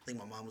 I think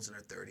my mom was in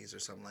her 30s or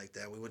something like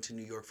that. We went to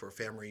New York for a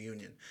family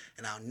reunion.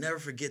 And I'll never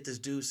forget this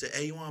dude said,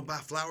 hey, you want to buy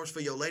flowers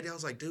for your lady? I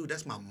was like, dude,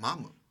 that's my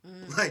mama.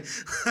 Like,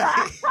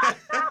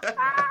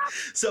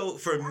 so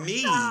for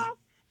me...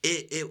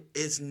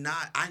 It's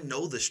not. I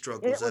know the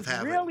struggles of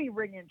having. It was really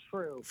ringing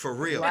true. For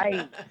real.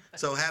 Right.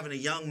 So having a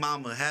young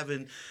mama,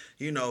 having,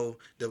 the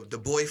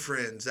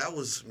boyfriends, that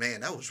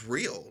was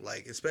real.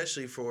 Like,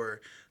 especially for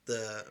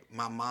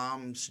my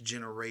mom's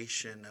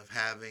generation of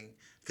having,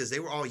 because they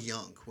were all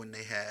young when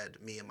they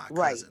had me and my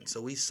cousin. Right.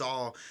 So we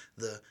saw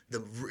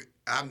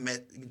I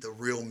met the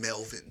real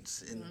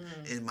Melvins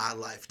in my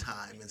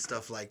lifetime and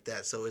stuff like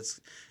that. So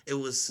it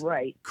was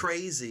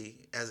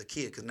crazy as a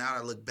kid, because now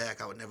I look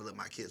back, I would never let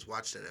my kids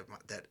watch that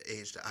at that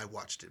age that I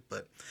watched it.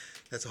 But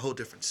that's a whole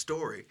different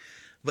story.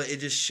 But it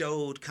just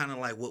showed kind of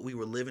like what we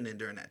were living in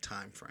during that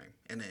time frame.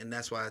 And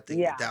that's why I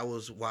think that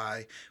was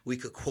why we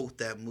could quote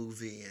that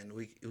movie. And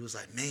it was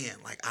like, man,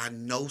 like I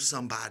know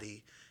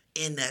somebody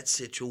in that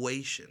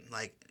situation.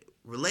 Like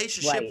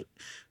relationship,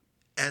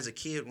 as a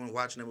kid when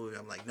watching that movie,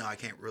 I'm like, no, I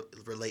can't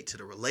relate to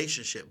the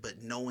relationship.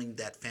 But knowing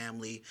that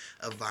family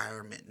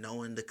environment,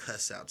 knowing the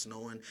cuss outs,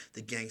 knowing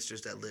the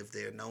gangsters that live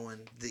there, knowing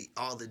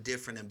all the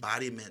different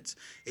embodiments,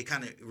 it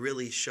kind of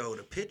really showed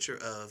a picture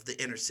of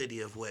the inner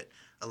city of what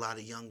a lot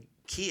of young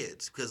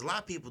kids, because a lot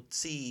of people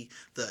see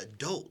the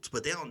adults,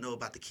 but they don't know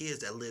about the kids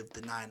that live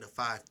the 9 to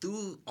 5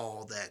 through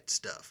all that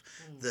stuff,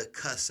 the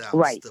cuss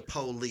outs, the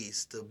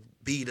police, the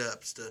beat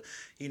ups, the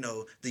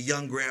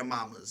young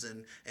grandmamas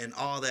and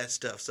all that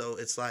stuff. So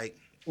it's like,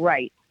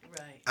 right.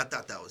 I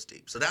thought that was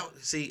deep. So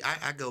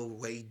I go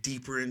way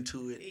deeper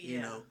into it,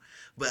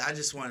 but I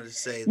just wanted to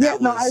say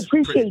I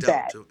appreciate pretty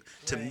dope.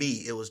 that. To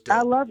me, it was dope.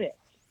 I love it.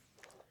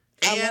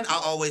 And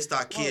I always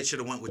thought kids should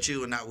have went with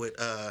you and not with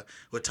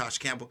Tosh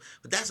Campbell.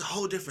 But that's a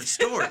whole different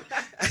story.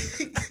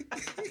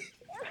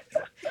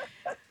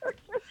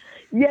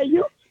 Yeah,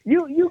 you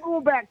You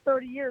go back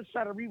 30 years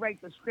try to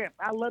rewrite the script.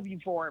 I love you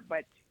for it,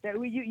 but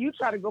you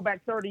try to go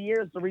back 30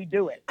 years to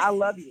redo it. I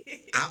love you.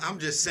 I'm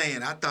just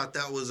saying, I thought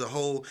that was a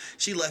whole,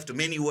 she left him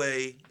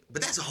anyway,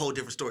 but that's a whole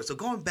different story. So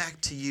going back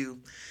to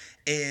you,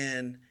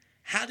 and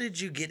how did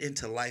you get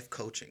into life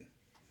coaching?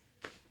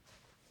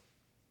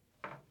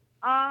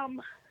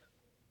 The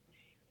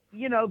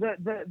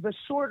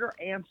shorter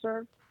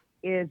answer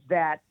is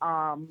that,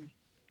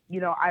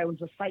 I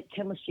was a psych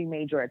chemistry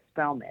major at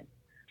Spelman.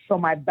 So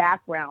my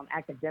background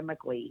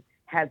academically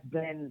has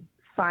been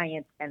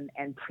science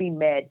and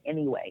pre-med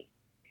anyway.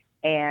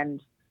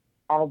 And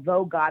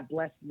although God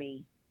blessed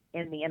me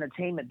in the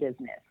entertainment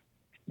business,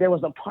 there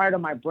was a part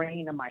of my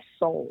brain and my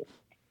soul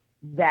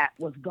that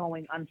was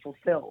going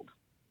unfulfilled.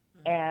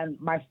 And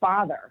my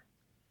father,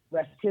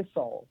 rest his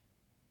soul,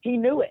 he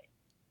knew it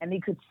and he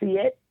could see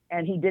it.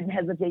 And he didn't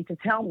hesitate to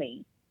tell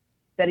me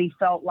that he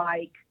felt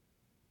like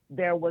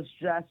there was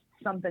just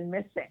something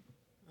missing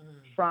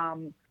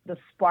from the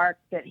spark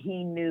that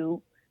he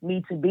knew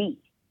me to be.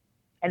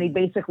 And he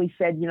basically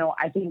said,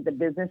 I think the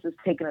business is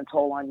taking a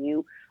toll on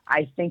you.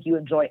 I think you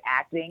enjoy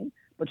acting,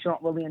 but you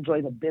don't really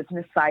enjoy the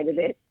business side of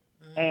it.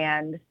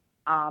 And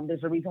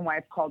there's a reason why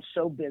it's called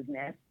show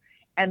business.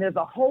 And there's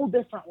a whole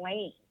different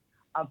lane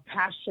of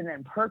passion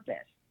and purpose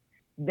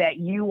that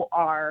you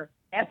are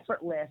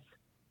effortless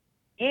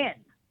in.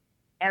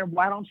 And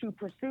why don't you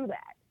pursue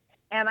that?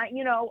 And I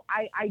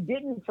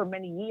didn't for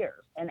many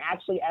years. And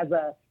actually as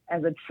a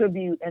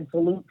tribute and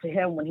salute to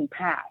him when he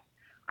passed,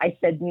 I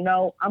said,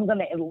 I'm going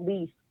to at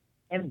least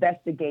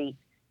investigate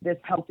this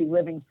healthy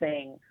living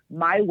thing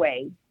my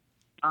way.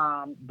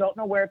 Don't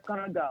know where it's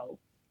going to go,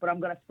 but I'm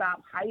going to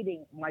stop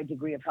hiding my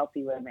degree of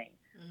healthy living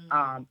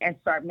and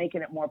start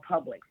making it more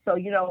public. So,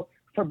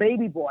 for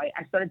Baby Boy,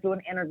 I started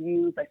doing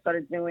interviews. I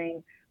started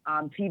doing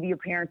TV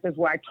appearances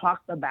where I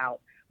talked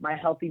about my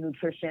healthy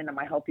nutrition and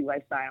my healthy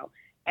lifestyle.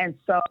 And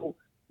so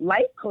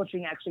life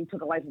coaching actually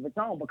took a life of its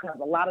own because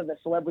a lot of the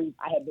celebrities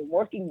I had been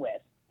working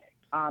with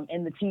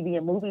in the TV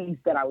and movies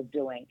that I was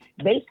doing,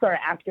 they started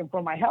asking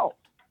for my help.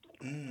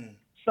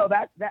 So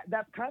that's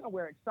kind of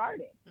where it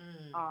started.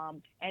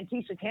 And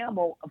Keisha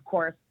Campbell, of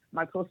course,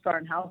 my co-star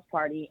in House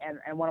Party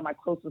and one of my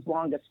closest,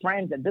 longest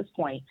friends at this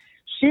point,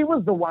 she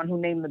was the one who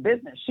named the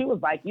business. She was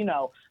like,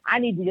 I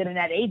need to get in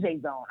that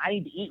AJ zone. I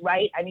need to eat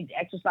right. I need to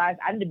exercise.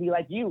 I need to be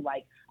like you.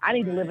 Like, I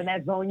need to live in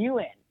that zone you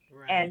in.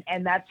 Right.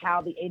 And that's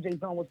how the AJ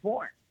zone was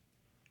born.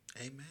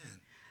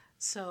 Amen.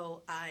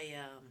 So I,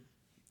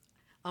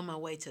 on my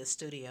way to the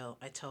studio,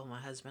 I told my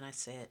husband, I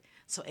said,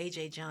 so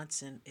AJ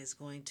Johnson is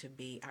going to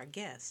be our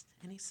guest.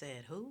 And he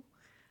said, who?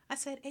 I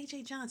said,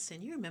 AJ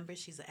Johnson. You remember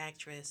she's an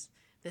actress,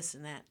 this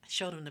and that. I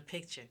showed him the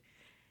picture.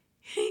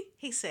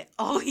 He said,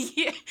 oh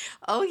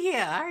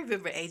yeah, I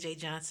remember AJ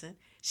Johnson.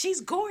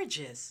 She's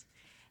gorgeous.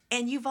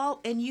 And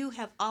you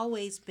have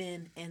always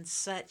been in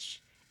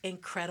such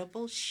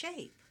incredible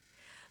shape.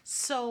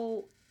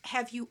 So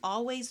have you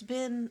always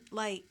been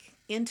like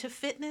into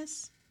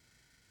fitness?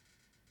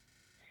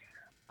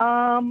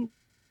 Yeah,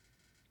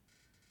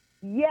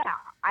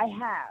 I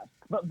have,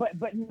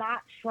 but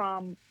not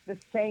from the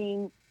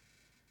same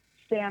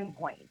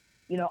standpoint.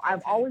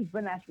 I've always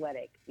been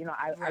athletic.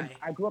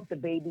 I grew up the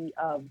baby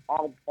of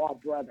all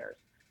brothers.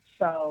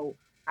 So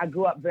I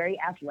grew up very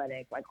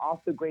athletic, like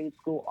all through grade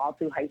school, all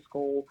through high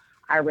school.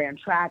 I ran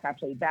track. I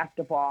played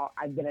basketball.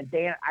 I've been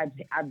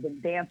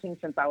dancing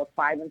since I was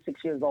 5 and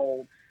 6 years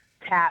old.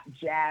 Tap,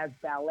 jazz,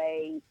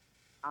 ballet,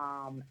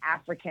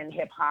 African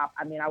hip hop.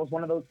 I mean, I was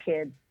one of those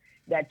kids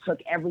that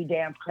took every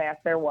dance class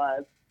there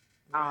was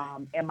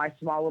in my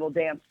small little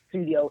dance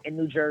studio in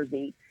New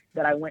Jersey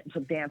that I went and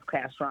took dance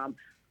class from.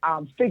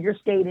 Figure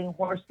skating,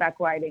 horseback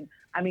riding.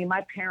 I mean,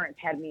 my parents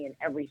had me in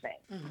everything,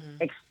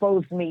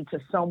 exposed me to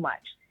so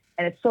much.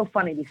 And it's so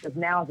funny because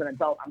now as an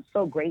adult, I'm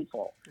so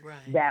grateful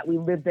that we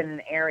lived in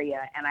an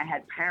area and I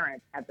had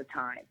parents at the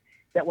time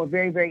that were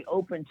very, very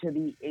open to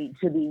the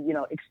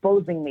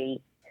exposing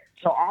me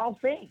to all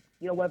things,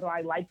 whether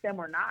I liked them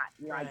or not.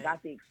 I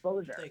got the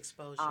exposure.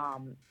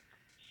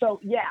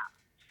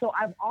 So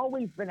I've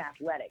always been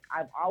athletic.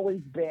 I've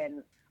always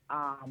been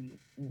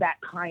that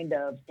kind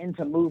of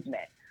into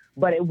movement.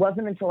 But it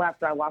wasn't until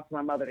after I lost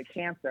my mother to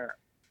cancer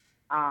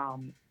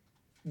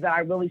that I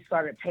really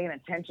started paying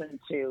attention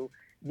to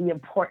the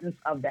importance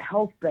of the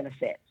health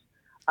benefits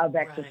of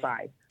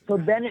exercise. So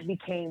then it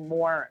became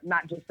more,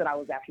 not just that I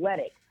was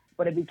athletic,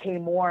 but it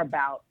became more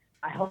about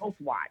a health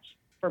watch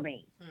for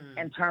me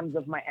in terms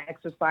of my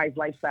exercise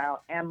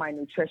lifestyle and my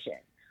nutrition.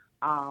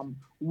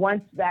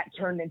 Once that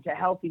turned into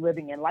healthy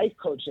living and life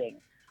coaching,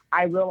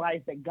 I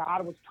realized that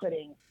God was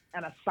putting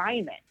an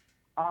assignment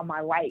on my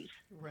life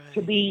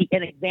to be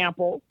an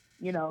example,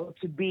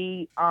 to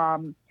be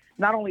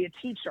not only a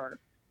teacher,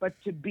 but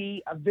to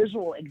be a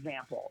visual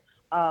example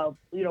of,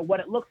 what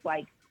it looks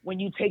like when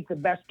you take the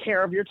best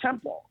care of your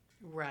temple.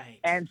 Right.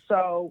 And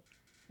so,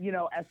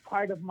 as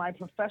part of my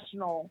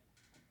professional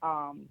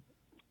stance,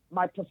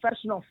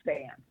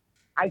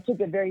 I took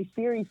it very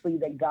seriously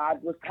that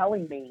God was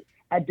telling me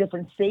at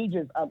different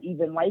stages of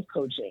even life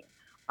coaching,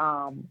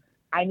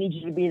 I need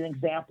you to be an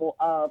example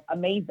of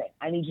amazing.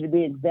 I need you to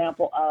be an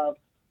example of,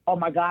 oh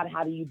my God,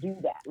 how do you do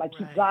that? Like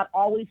Right. God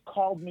always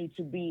called me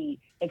to be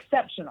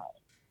exceptional.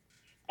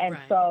 And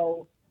Right.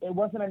 so it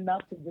wasn't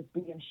enough to just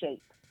be in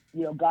shape.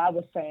 You know, God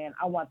was saying,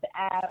 I want the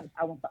abs,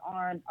 I want the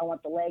arms, I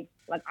want the legs.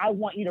 Like, I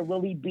want you to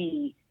really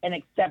be an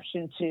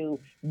exception to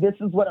this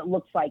is what it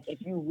looks like if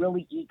you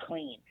really eat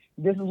clean.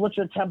 This is what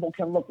your temple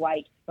can look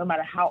like no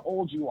matter how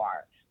old you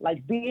are.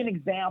 Like, be an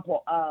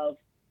example of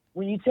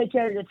when you take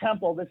care of your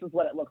temple, this is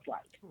what it looks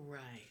like.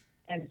 Right.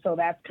 And so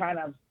that's kind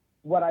of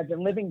what I've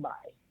been living by.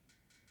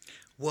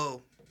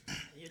 Well,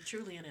 You're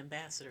truly an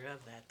ambassador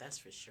of that. That's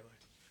for sure.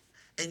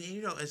 and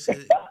you know, it's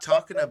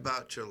talking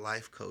about your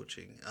life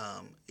coaching.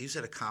 You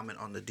said a comment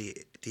on the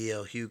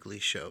DL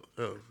Hughley show,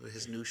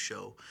 his new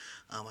show.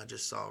 I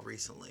just saw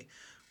recently,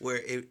 where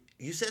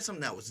you said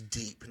something that was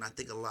deep, and I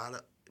think a lot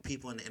of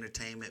people in the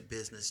entertainment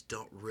business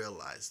don't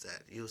realize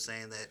that. You were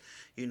saying that,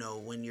 you know,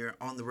 when you're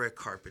on the red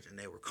carpet and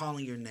they were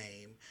calling your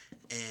name,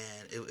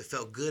 and it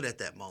felt good at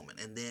that moment,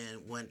 and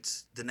then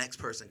once the next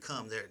person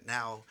comes,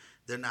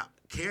 they're not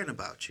caring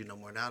about you no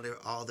more. Now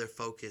all their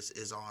focus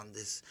is on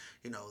this,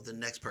 you know, the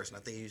next person. I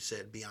think you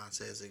said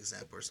Beyonce as an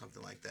example or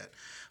something like that.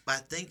 But I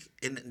think,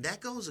 and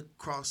that goes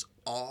across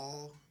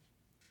all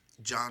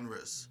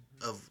genres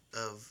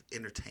of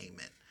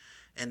entertainment.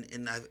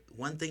 And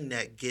one thing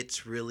that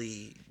gets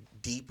really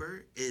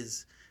deeper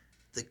is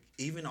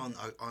even on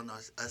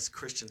us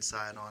Christian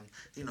side, on,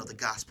 you know, the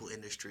gospel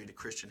industry, the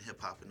Christian hip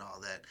hop and all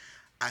that.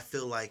 I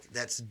feel like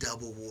that's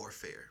double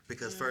warfare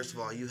because first of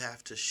all, you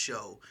have to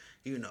show,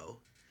 you know,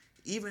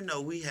 even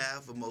though we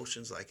have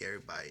emotions like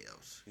everybody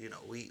else, you know,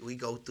 we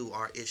go through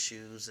our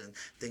issues and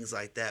things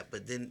like that,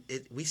 but then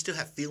we still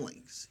have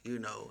feelings, you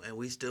know, and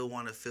we still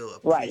want to feel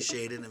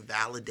appreciated and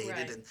validated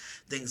Right. and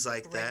things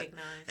like that,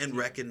 and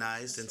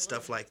recognized and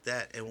stuff like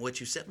that. And what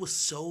you said was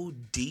so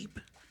deep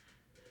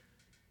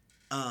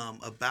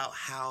about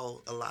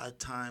how a lot of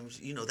times,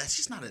 you know, that's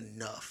just not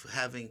enough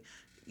having,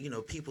 you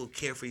know, people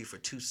care for you for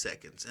 2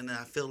 seconds. And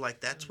I feel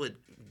like that's what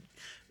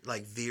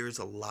like veers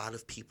a lot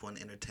of people in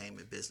the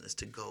entertainment business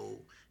to go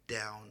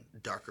down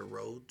darker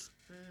roads,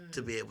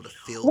 to be able to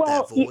fill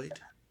that void.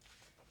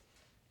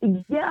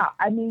 Yeah,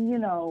 I mean, you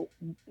know,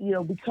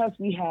 because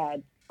we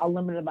had a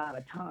limited amount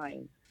of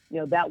time, you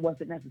know, that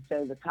wasn't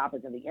necessarily the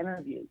topic of the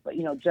interview. But,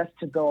 you know, just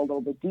to go a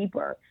little bit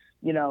deeper,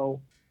 you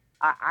know,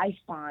 I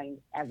find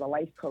as a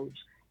life coach,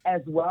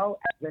 as well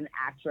as an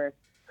actress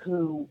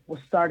who was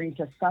starting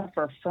to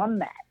suffer from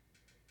that,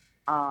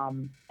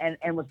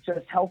 and was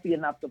just healthy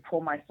enough to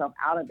pull myself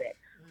out of it.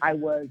 I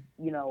was,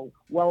 you know,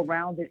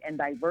 well-rounded and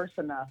diverse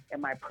enough in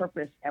my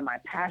purpose and my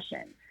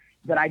passion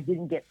that I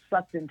didn't get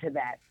sucked into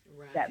that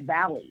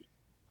valley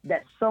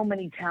that so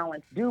many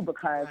talents do,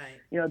 because,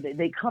 you know,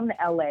 they come to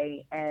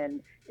LA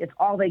and it's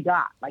all they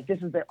got. Like,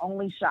 this is their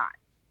only shot.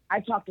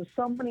 I talk to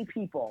so many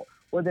people,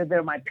 whether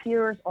they're my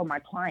peers or my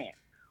clients,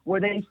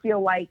 where they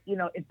feel like, you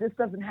know, if this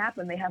doesn't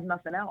happen, they have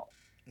nothing else.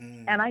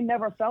 And I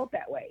never felt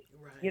that way.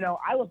 You know,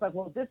 I was like,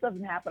 well, if this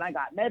doesn't happen, I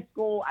got med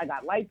school, I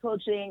got life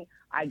coaching,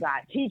 I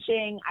got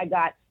teaching,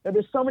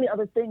 there's so many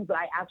other things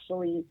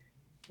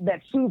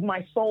that soothe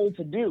my soul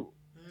to do.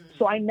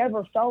 So I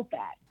never felt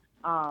that.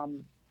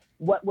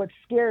 What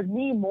scared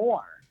me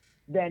more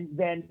than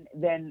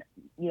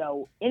you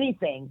know,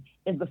 anything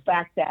is the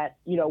fact that,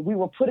 you know, we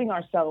were putting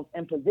ourselves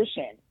in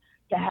position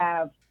to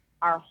have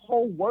our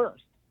whole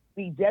worth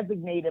be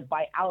designated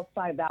by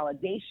outside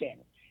validation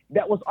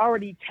that was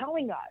already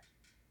telling us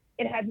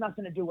it had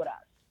nothing to do with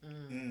us.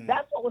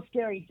 That's what was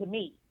scary to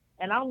me.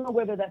 And I don't know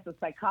whether that's a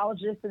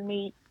psychologist in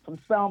me from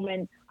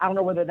Spelman. I don't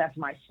know whether that's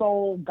my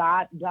soul,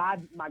 God,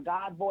 my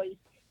God voice.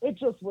 It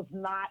just was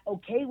not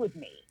okay with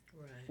me.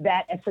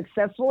 That as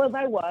successful as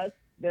I was,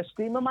 they're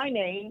screaming my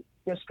name,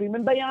 they're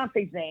screaming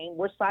Beyonce's name,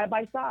 we're side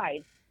by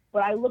side.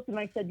 But I looked and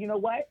I said, you know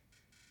what?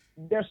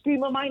 They're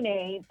screaming my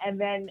name, and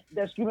then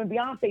they're screaming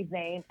Beyonce's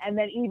name, and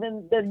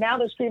then now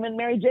they're screaming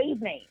Mary J's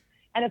name.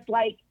 And it's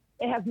like,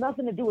 it has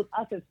nothing to do with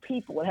us as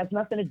people. It has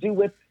nothing to do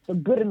with the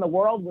good in the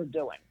world we're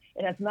doing.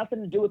 It has nothing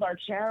to do with our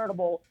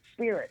charitable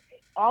spirit.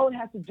 All it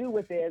has to do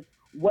with is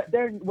what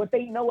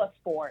they know us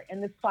for in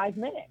this 5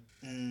 minutes.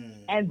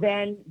 And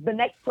then the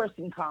next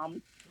person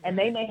comes, and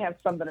they may have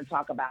something to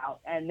talk about,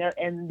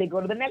 and they go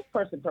to the next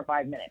person for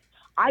 5 minutes.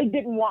 I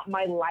didn't want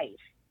my life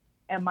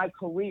and my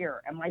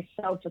career and my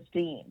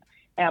self-esteem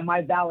and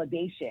my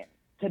validation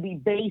to be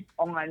based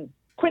on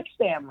quick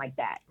spam like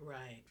that.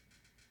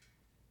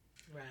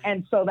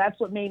 And so that's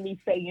what made me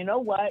say, you know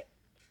what?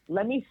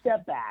 Let me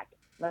step back.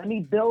 Let me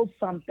build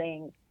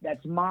something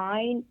that's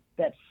mine,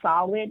 that's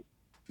solid,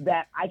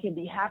 that I can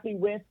be happy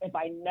with if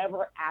I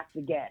never act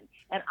again.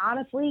 And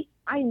honestly,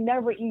 I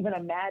never even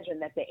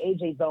imagined that the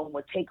AJ Zone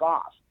would take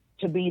off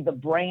to be the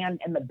brand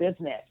and the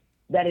business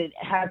that it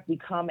has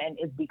become and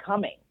is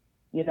becoming.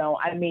 You know,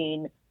 I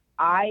mean,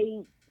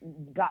 I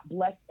got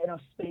blessed in a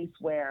space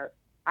where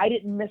I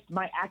didn't miss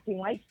my acting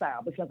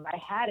lifestyle because I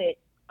had it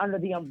under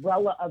the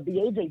umbrella of the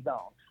AJ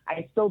Zone.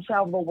 I still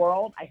travel the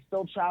world. I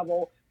still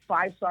travel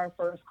 5-star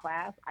first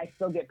class. I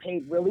still get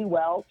paid really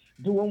well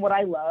doing what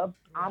I love.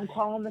 I'm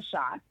calling the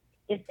shots.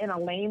 It's in a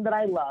lane that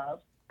I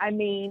love. I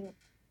mean,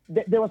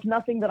 there was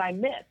nothing that I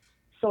missed.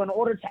 So in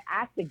order to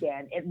act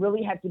again, it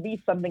really had to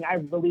be something I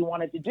really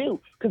wanted to do,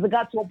 because it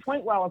got to a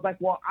point where I was like,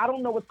 well, I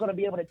don't know what's going to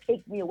be able to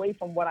take me away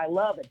from what I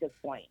love at this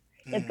point.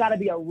 It's got to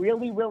be a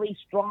really, really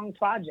strong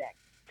project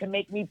to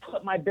make me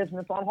put my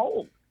business on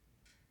hold.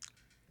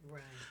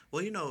 Right.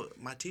 Well, you know,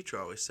 my teacher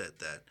always said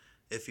that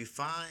if you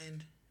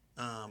find,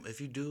 if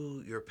you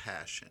do your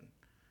passion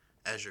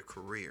as your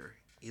career,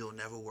 you'll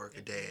never work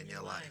a day in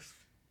your life.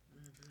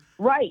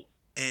 Right.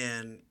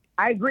 And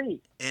I agree.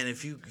 And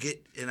if you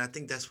get, and I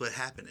think that's what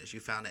happened is you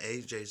found the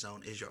AJ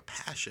Zone is your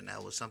passion.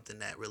 That was something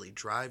that really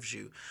drives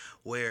you,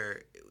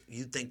 where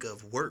you think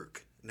of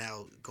work.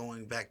 Now,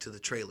 going back to the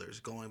trailers,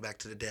 going back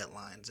to the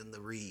deadlines and the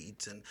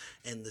reads and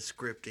the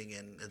scripting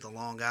and the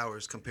long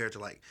hours compared to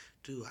like,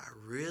 do I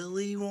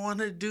really want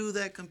to do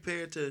that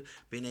compared to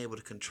being able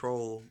to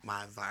control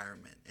my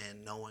environment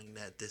and knowing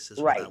that this is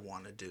what I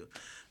want to do.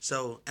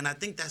 So, and I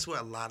think that's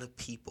where a lot of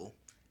people,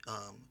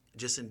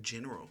 just in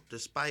general,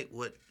 despite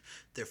what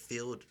their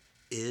field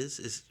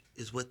is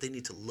what they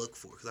need to look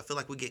for. Because I feel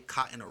like we get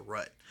caught in a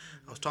rut.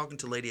 I was talking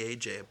to Lady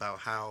AJ about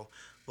how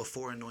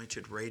before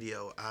Anointed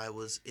Radio, I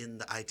was in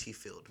the IT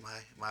field.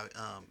 My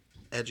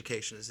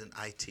education is in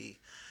IT.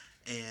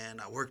 And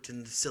I worked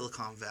in the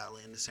Silicon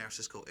Valley in the San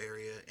Francisco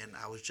area, and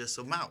I was just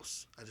a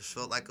mouse. I just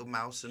felt like a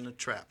mouse in a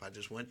trap. I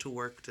just went to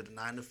work to the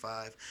 9 to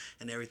 5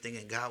 and everything,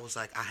 and God was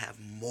like, I have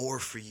more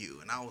for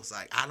you. And I was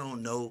like, I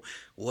don't know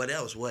what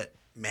else. What?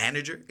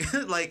 Manager?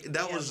 Like,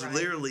 that was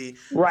literally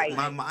my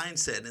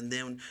mindset. And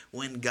then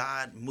when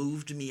God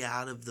moved me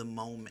out of the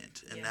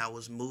moment, and that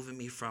was moving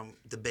me from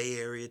the Bay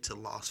Area to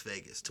Las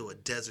Vegas, to a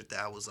desert, that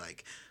I was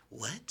like,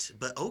 what?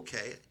 But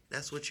okay,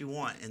 that's what you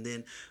want. And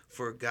then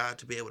for God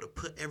to be able to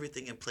put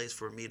everything in place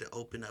for me to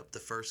open up the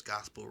first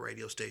gospel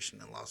radio station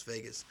in Las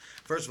Vegas.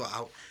 First of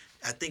all,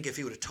 I think if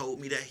he would have told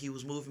me that he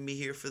was moving me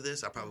here for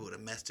this, I probably would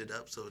have messed it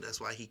up. So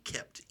that's why he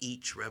kept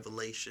each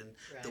revelation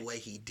the way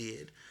he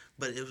did.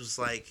 But it was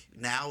like,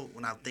 now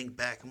when I think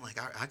back, I'm like,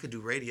 I could do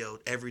radio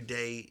every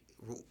day,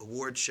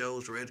 award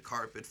shows, red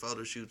carpet,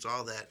 photo shoots,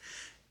 all that.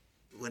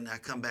 When I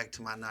come back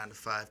to my 9 to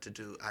 5 to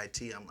do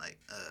IT, I'm like,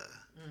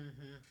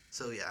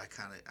 So yeah,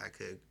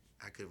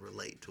 I could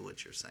relate to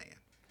what you're saying.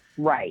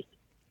 Right.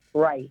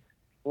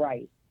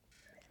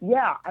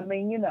 Yeah, I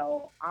mean, you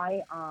know,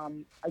 I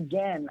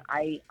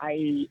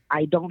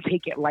don't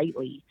take it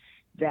lightly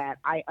that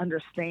I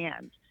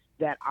understand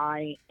that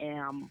I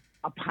am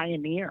a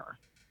pioneer,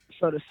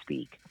 so to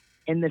speak,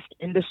 in this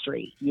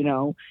industry. You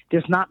know,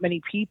 there's not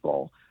many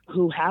people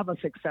who have a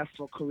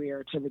successful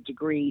career to the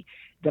degree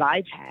that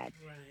I've had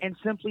and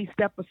simply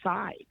step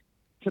aside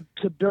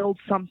to build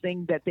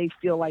something that they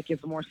feel like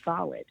is more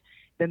solid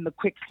than the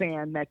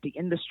quicksand that the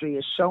industry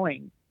is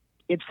showing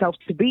itself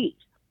to be.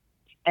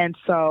 And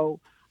so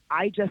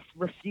I just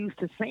refuse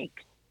to sink.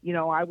 You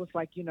know, I was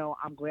like, you know,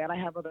 I'm glad I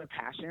have other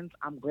passions.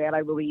 I'm glad I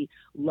really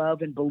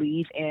love and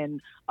believe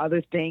in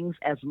other things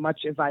as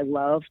much as I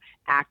love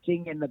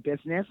acting in the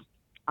business.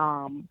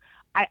 I'll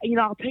tell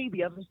you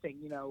the other thing,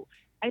 you know,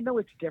 I know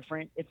it's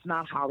different. It's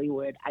not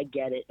Hollywood. I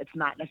get it. It's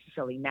not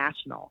necessarily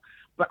national.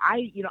 But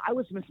I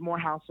was Miss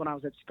Morehouse when I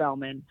was at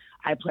Spelman.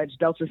 I pledged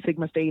Delta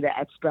Sigma Theta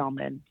at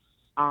Spelman.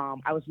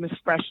 I was Miss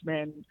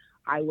Freshman.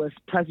 I was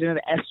president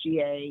of the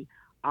SGA.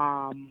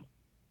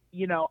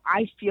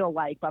 I feel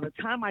like by the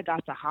time I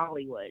got to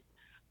Hollywood,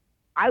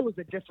 I was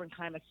a different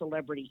kind of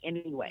celebrity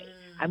anyway.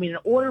 I mean, in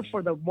order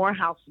for the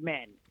Morehouse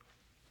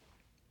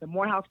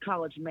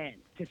College men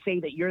to say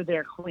that you're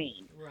their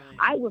queen,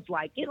 I was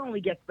like, it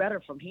only gets better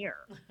from here.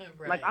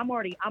 Like I'm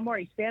already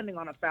standing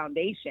on a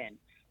foundation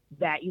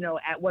that, you know,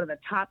 at one of the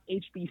top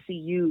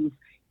HBCUs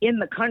in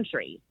the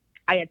country,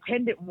 I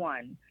attended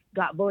one,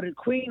 got voted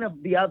queen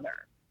of the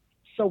other.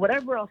 So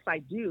whatever else I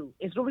do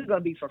is really going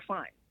to be for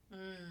fun.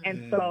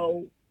 And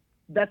so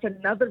that's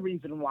another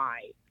reason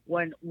why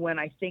when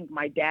I think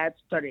my dad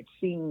started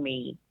seeing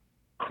me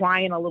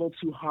crying a little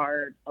too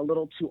hard, a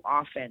little too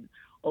often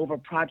over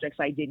projects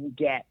I didn't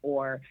get,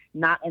 or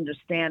not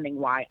understanding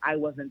why I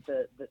wasn't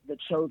the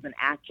chosen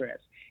actress,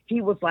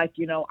 he was like,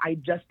 you know, I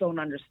just don't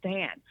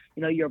understand.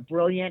 You know, you're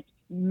brilliant.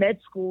 Med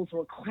schools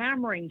were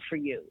clamoring for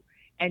you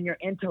and your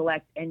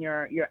intellect and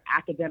your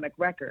academic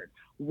record.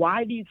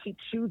 Why do you keep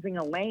choosing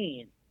a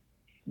lane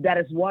that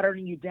is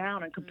watering you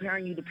down and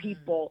comparing you to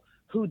people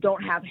who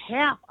don't have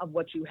half of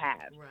what you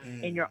have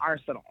in your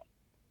arsenal?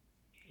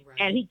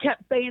 And he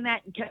kept saying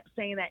that and kept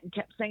saying that and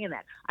kept saying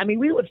that. I mean,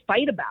 we would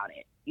fight about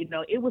it. You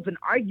know, it was an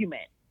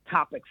argument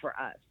topic for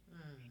us.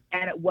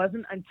 And it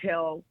wasn't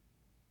until,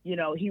 you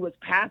know, he was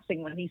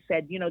passing when he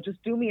said, you know,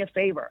 just do me a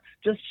favor.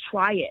 Just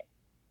try it.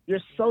 You're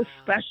so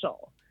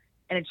special.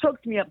 And it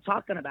choked me up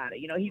talking about it.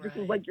 You know, he just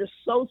was like, you're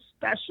so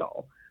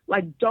special.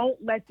 Like, don't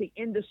let the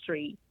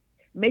industry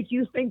make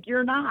you think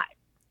you're not.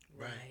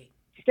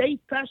 Stay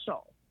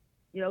special.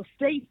 You know,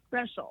 stay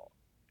special.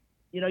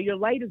 You know, your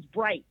light is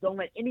bright. Don't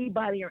let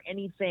anybody or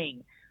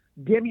anything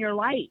dim your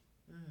light.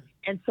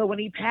 And so when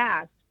he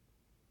passed,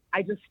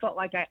 I just felt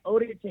like I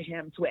owed it to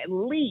him to at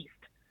least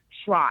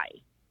try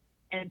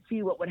and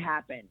see what would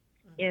happen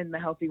in the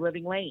healthy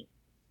living lane.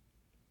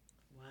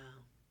 Wow.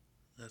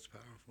 That's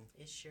powerful.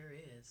 It sure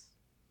is.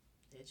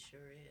 It sure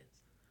is.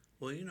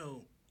 Well,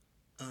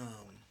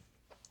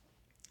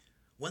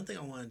 one thing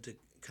I wanted to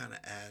kind of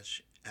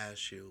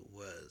ask you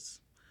was,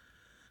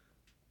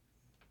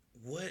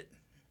 what,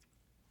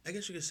 I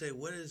guess you could say,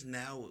 what is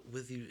now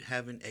with you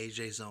having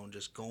AJ Zone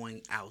just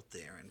going out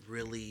there and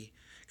really,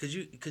 because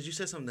you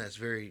said something that's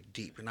very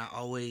deep, and I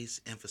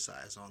always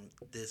emphasize on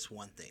this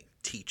one thing,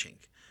 teaching.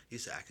 You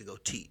said I could go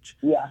teach.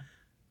 Yeah.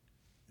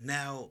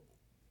 Now,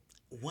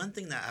 one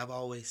thing that I've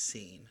always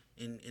seen,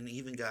 and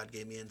even God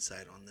gave me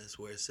insight on this,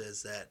 where it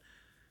says that,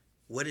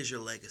 what is your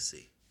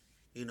legacy?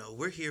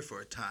 We're here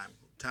for a time.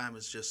 Time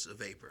is just a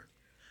vapor.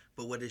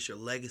 But what is your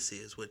legacy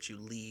is what you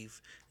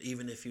leave,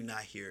 even if you're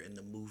not here in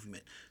the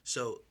movement.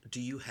 So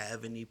do you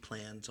have any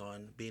plans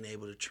on being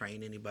able to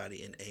train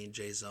anybody in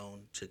AJ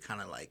Zone to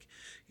kind of like,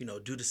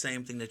 do the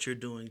same thing that you're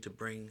doing to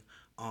bring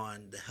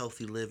on the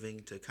healthy living,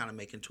 to kind of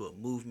make into a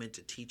movement,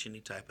 to teach any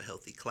type of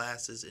healthy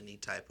classes, any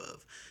type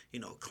of,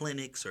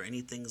 clinics or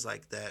any things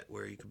like that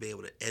where you could be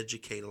able to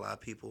educate a lot of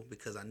people?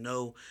 Because I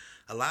know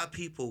a lot of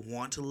people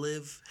want to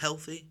live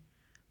healthy,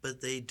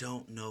 but they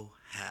don't know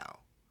how.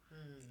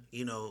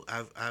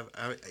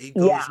 It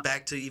goes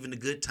back to even the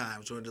good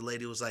times when the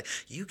lady was like,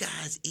 you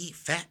guys eat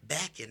fat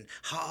back and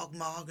hog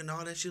mog and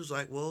all that. She was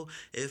like, well,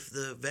 if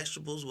the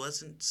vegetables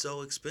wasn't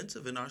so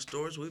expensive in our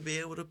stores, we'd be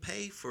able to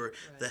pay for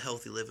the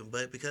healthy living.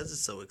 But because it's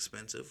so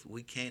expensive,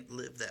 we can't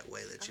live that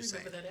way that you're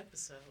saying. I remember that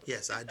episode.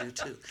 Yes, I do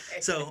too.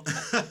 So,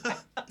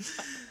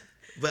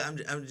 but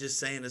I'm just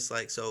saying, it's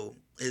like, so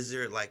is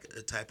there like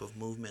a type of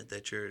movement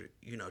that you're,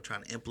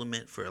 trying to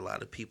implement for a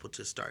lot of people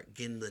to start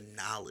getting the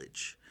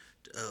knowledge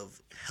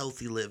of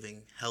healthy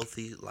living,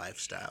 healthy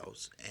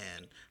lifestyles,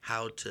 and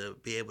how to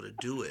be able to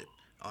do it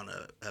on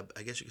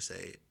I guess you could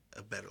say,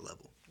 a better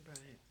level?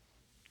 Right.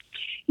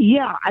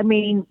 Yeah,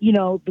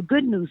 the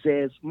good news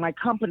is my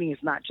company is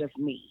not just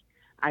me.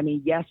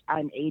 Yes,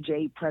 I'm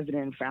AJ,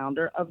 president and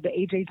founder of the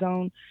AJ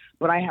Zone,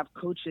 but I have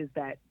coaches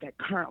that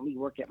currently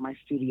work at my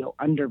studio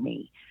under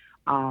me.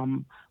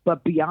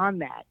 But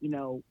beyond that,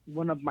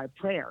 one of my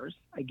prayers,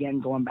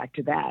 again, going back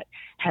to that,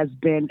 has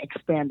been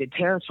expanded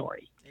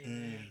territory.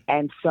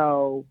 And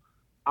so,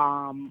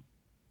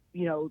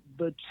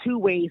 the two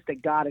ways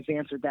that God has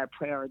answered that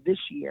prayer this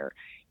year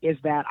is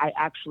that I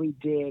actually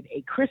did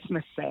a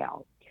Christmas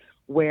sale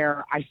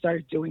where I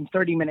started doing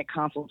 30-minute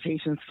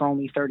consultations for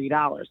only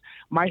 $30.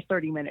 My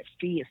 30-minute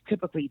fee is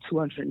typically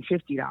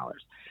 $250.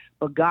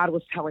 But God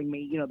was telling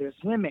me, there's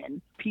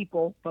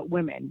people, but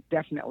women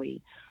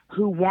definitely,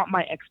 who want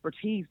my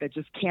expertise that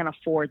just can't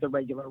afford the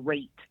regular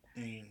rate.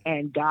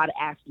 And God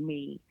asked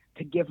me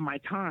to give my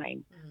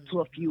time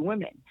to a few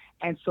women.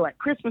 And so at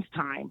Christmas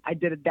time, I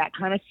did that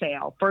kind of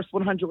sale. First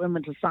 100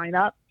 women to sign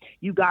up,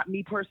 you got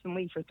me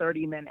personally for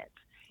 30 minutes.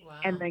 Wow.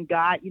 And then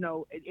God,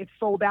 it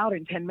sold out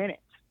in 10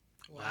 minutes.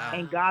 Wow.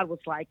 And God was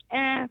like,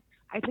 I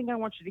think I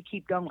want you to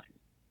keep going.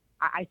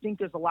 I think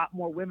there's a lot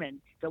more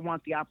women that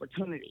want the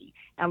opportunity.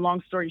 And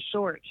long story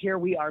short, here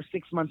we are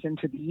 6 months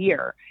into the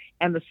year,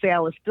 and the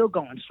sale is still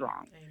going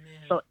strong.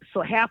 Amen.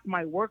 So half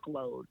my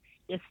workload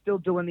is still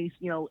doing these,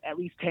 at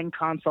least 10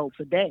 consults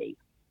a day,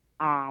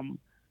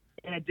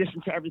 in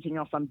addition to everything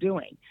else I'm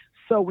doing.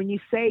 So when you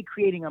say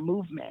creating a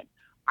movement,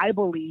 I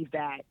believe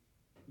that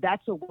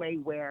that's a way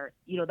where,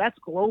 that's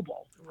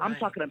global. Right. I'm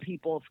talking to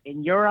people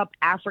in Europe,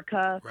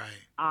 Africa,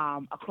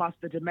 right. Across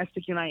the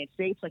domestic United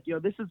States. Like,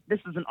 this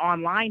is an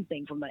online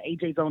thing from the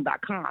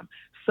ajzone.com.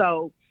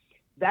 So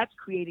that's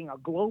creating a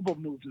global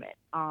movement.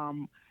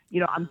 I'm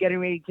getting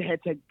ready to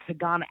head to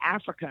Ghana,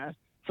 Africa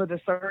for the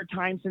third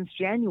time since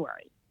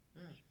January.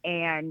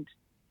 And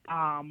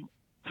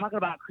talking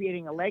about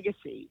creating a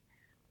legacy,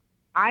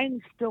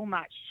 I'm still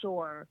not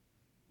sure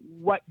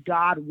what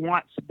God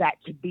wants that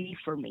to be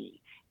for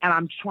me. And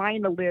I'm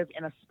trying to live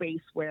in a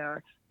space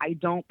where I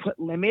don't put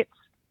limits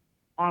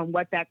on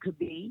what that could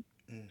be.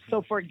 Mm-hmm.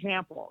 So, for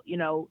example,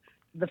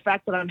 the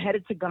fact that I'm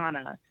headed to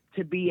Ghana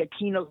to be a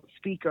keynote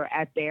speaker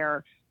at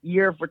their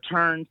Year of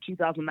Return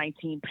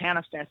 2019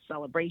 Panafest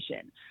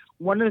celebration.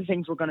 One of the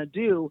things we're going to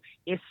do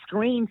is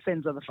screen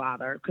Sins of the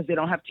Father, because they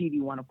don't have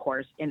TV One, of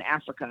course, in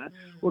Africa.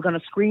 We're going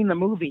to screen the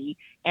movie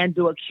and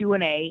do a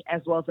Q&A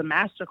as well as a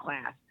master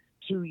class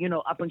to,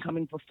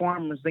 up-and-coming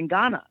performers in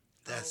Ghana.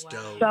 That's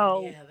dope.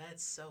 So yeah,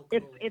 that's so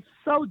cool. It's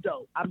so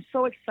dope. I'm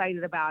so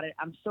excited about it.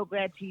 I'm so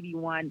glad TV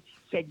One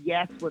said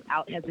yes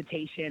without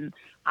hesitation.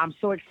 I'm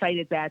so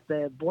excited that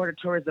the Board of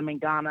Tourism in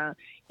Ghana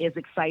is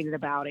excited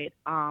about it.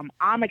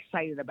 I'm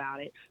excited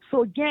about it.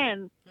 So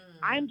again,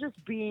 I'm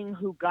just being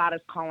who God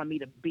is calling me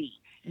to be.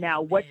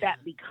 Now, what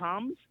that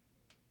becomes,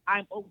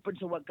 I'm open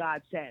to what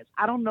God says.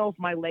 I don't know if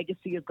my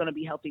legacy is going to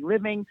be healthy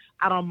living.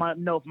 I don't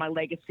know if my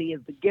legacy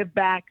is the give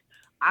back.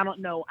 I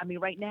don't know.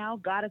 Right now,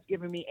 God has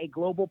given me a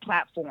global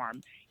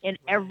platform in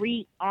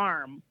every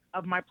arm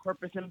of my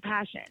purpose and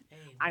passion.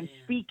 Amen. I'm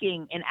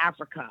speaking in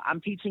Africa.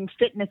 I'm teaching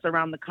fitness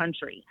around the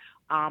country.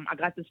 I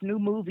got this new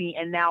movie,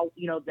 and now,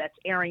 that's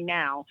airing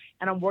now,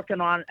 and I'm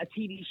working on a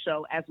TV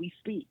show as we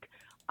speak.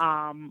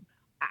 I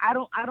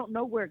don't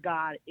know where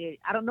God is.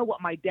 I don't know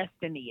what my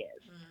destiny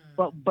is,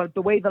 but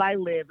the way that I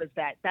live is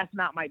that's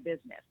not my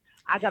business.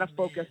 I got to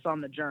focus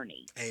on the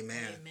journey. Amen.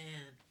 Amen.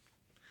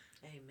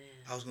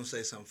 I was going to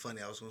say something funny.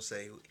 I was going to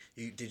say,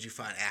 did you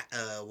find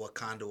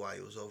Wakanda while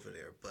you was over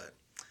there? But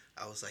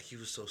I was like, he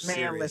was so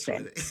serious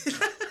listen. with it.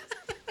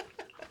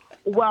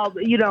 Well,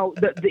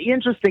 the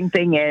interesting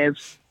thing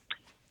is,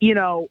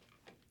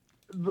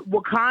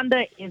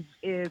 Wakanda is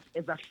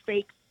a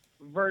fake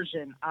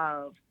version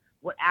of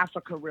what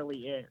Africa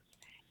really is.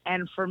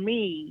 And for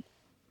me,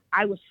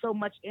 I was so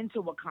much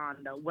into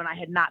Wakanda when I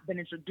had not been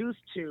introduced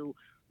to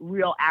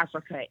real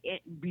Africa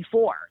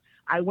before.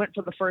 I went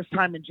for the first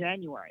time in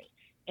January,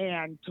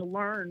 and to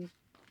learn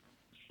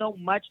so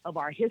much of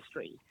our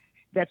history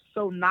that's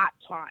so not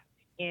taught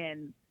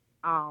in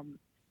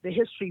the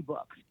history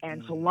books,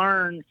 and to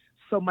learn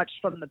so much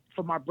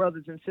from our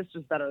brothers and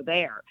sisters that are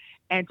there,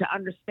 and to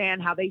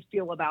understand how they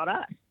feel about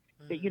us.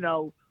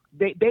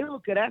 That they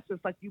look at us as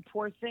like, you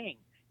poor thing.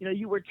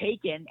 You were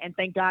taken, and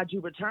thank God you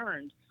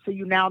returned, so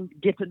you now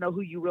get to know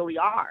who you really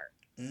are.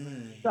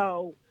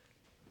 So,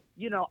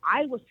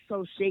 I was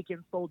so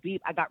shaken, so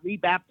deep. I got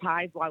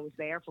rebaptized while I was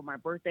there for my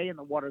birthday in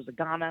the waters of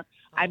Ghana.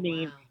 Wow.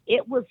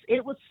 It was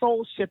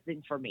soul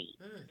shifting for me.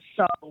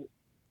 So,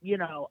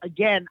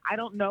 again, I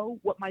don't know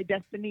what my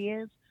destiny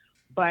is,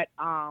 but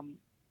I'm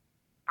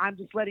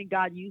just letting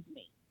God use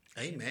me.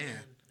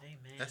 Amen.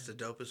 Amen. That's the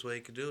dopest way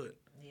you could do it.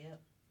 Yep.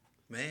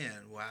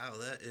 Man, wow,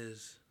 that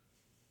is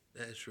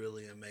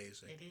really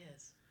amazing. It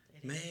is.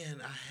 Man,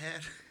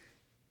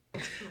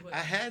 I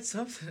had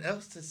something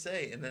else to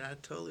say, and then I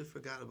totally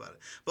forgot about it.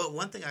 But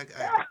one thing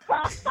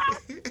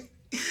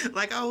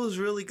like, I was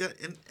really good,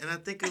 and I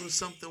think it was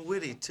something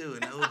witty too,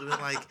 and it would have been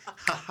like,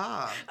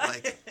 haha,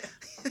 like.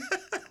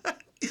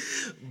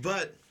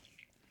 But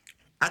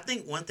I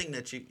think one thing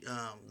that you're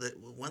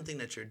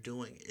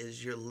doing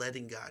is you're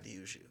letting God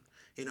use you.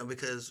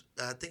 Because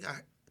I think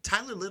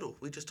Tyler Little,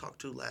 we just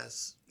talked to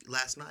last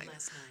night,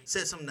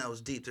 said something that was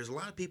deep. There's a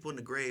lot of people in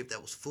the grave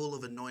that was full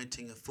of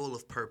anointing and full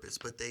of purpose,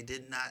 but they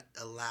did not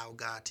allow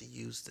God to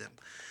use them.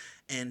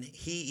 And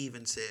he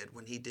even said,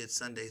 when he did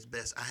Sunday's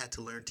Best, I had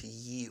to learn to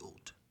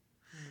yield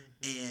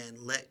and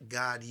let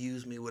God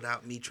use me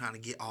without me trying to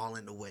get all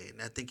in the way.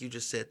 And I think you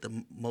just said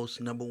the most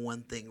number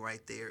one thing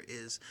right there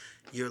is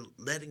you're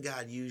letting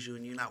God use you,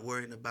 and you're not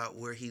worrying about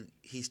where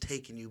he's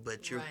taking you,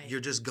 but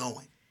you're just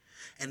going.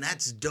 And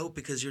that's dope,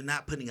 because you're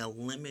not putting a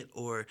limit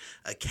or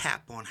a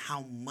cap on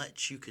how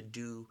much you could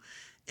do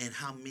and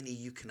how many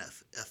you can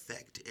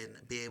affect and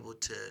be able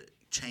to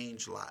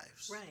change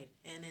lives. Right.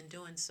 And in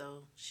doing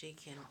so, she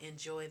can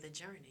enjoy the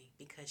journey,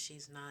 because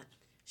she's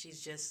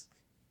just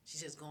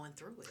going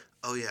through it.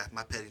 Oh, yeah.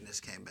 My pettiness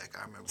came back.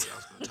 I remember what I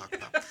was going to talk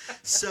about.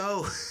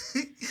 So,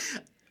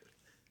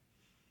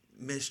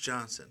 Miss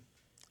Johnson.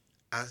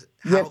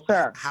 Yes,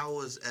 sir. How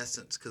was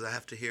Essence? Because I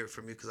have to hear it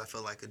from you, because I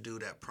feel like a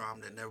dude at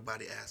prom that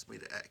everybody asked me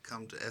to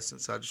come to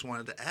Essence. So I just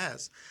wanted to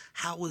ask,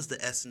 how was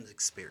the Essence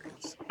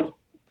experience?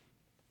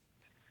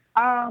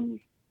 That's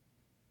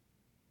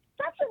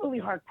a really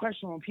hard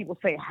question when people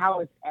say,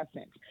 how is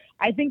Essence?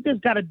 I think there's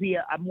got to be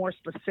a more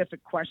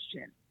specific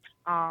question.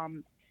 I'll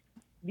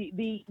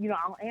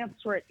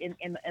answer it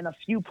in a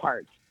few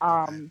parts.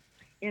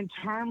 In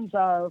terms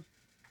of,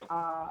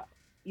 how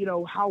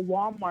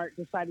Walmart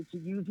decided to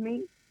use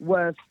me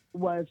was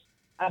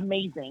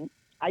amazing.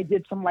 I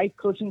did some life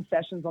coaching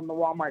sessions on the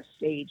Walmart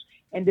stage,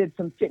 and did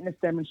some fitness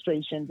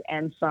demonstrations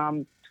and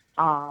some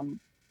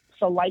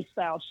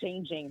lifestyle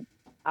changing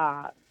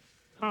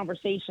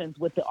conversations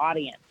with the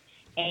audience,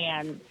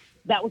 and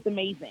that was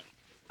amazing.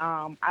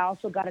 I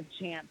also got a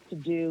chance to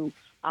do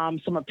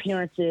some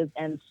appearances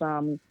and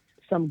some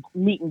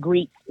meet and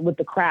greets with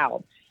the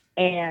crowd,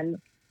 and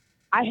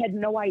I had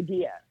no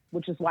idea,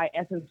 which is why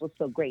Essence was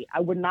so great. I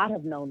would not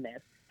have known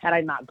this had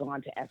I not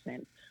gone to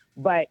Essence.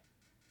 But,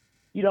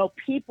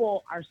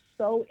 people are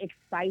so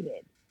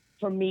excited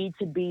for me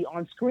to be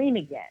on screen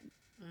again.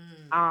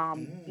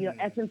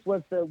 Essence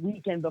was the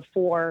weekend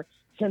before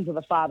Sins of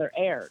the Father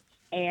aired.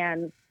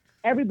 And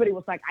everybody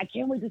was like, I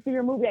can't wait to see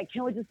your movie. I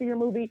can't wait to see your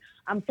movie.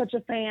 I'm such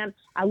a fan.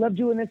 I love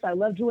doing this. I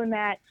love doing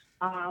that.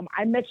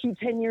 I met you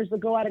 10 years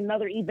ago at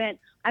another event.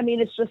 I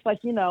mean, it's just like,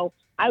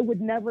 I would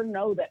never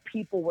know that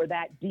people were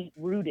that deep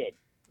rooted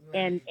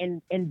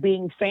in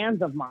being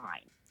fans of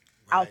mine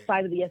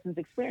outside of the Essence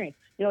experience.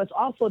 It's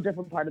also a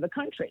different part of the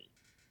country,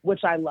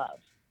 which I love.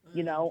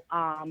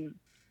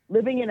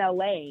 Living in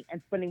LA and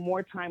spending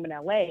more time in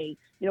LA,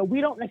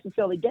 we don't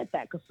necessarily get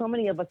that, because so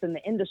many of us in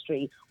the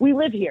industry, we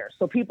live here.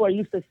 So people are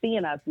used to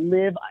seeing us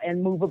live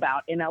and move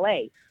about in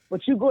LA.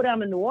 But you go down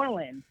to New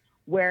Orleans,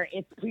 where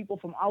it's people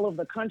from all over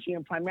the country,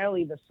 and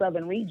primarily the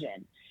southern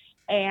region.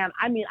 And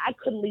I mean, I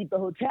couldn't leave the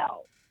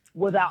hotel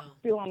without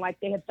feeling like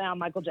they had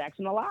found Michael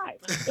Jackson alive.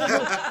 It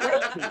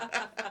was crazy.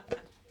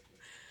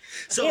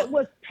 It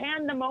was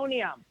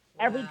pandemonium.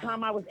 every Wow.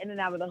 time I was in and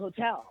out of the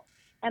hotel.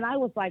 And I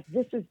was like,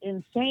 this is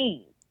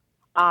insane.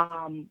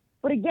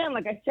 But again,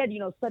 like I said,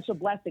 such a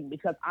blessing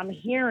because I'm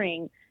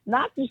hearing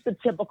not just the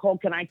typical,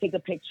 can I take a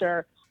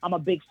picture? I'm a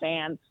big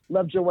fan,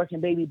 loved your work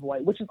in Baby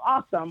Boy, which is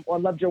awesome, or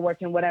loved your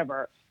work in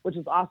whatever, which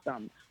is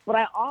awesome. But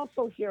I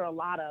also hear a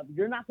lot of,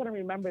 you're not going to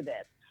remember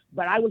this,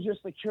 but I was your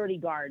security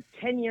guard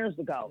 10 years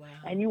ago, Wow.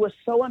 and you were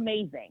so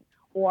amazing.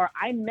 Or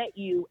I met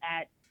you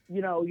at,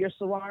 your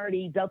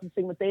sorority Delta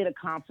Sigma Theta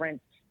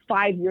conference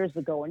 5 years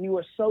ago, and you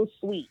were so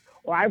sweet.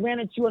 Or I ran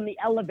into you in the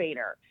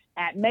elevator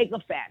at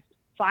MegaFest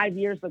 5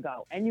 years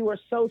ago, and you were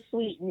so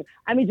sweet.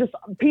 I mean, just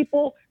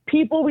people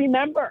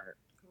remember.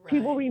 Right.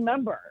 People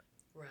remember.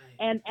 Right.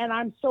 And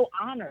I'm so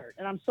honored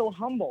and I'm so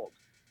humbled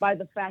by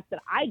the fact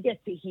that I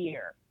get to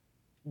hear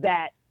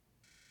that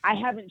I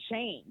haven't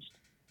changed,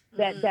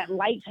 that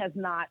light has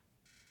not,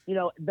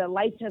 the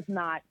light has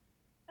not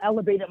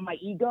elevated my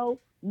ego,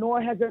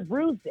 nor has it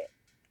bruised it.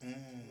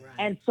 Right.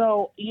 And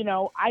so,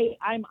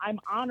 I'm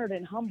honored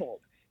and humbled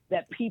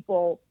that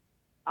people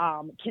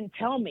can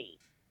tell me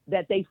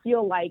that they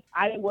feel like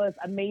I was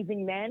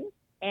amazing then,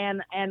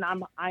 and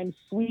I'm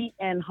sweet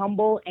and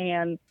humble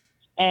and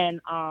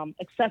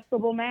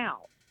accessible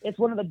now. It's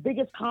one of the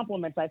biggest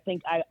compliments I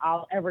think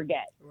I'll ever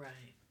get. Right.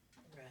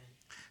 Right.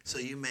 So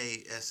you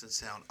made Essence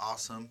sound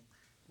awesome,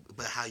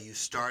 but how you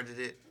started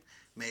it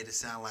made it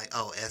sound like,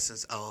 oh,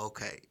 Essence, oh,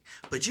 okay.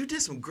 But you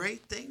did some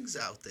great things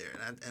out there,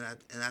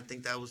 and I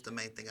think that was the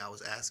main thing I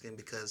was asking,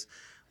 because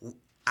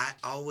I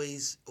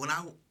always, when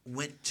I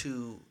went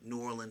to New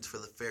Orleans for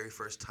the very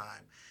first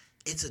time,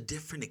 it's a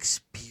different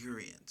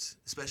experience,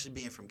 especially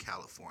being from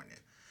California,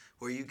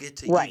 where you get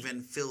to Right.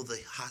 even feel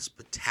the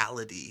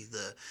hospitality,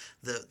 the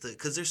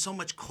because there's so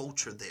much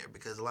culture there,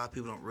 because a lot of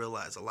people don't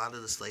realize a lot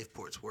of the slave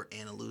ports were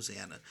in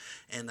Louisiana,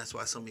 and that's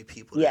why so many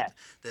people Yes.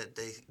 that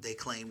they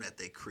claim that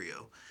they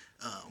Creole,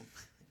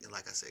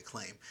 like I said,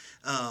 claim,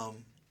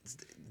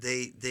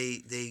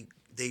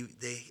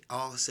 they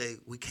all say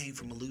we came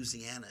from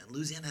Louisiana, and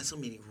Louisiana has so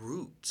many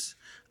roots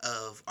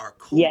of our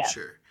Yes.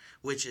 culture,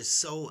 which is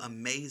so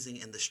amazing,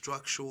 in the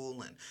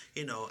structural, and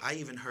I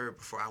even heard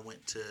before I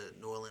went to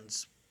New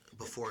Orleans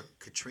before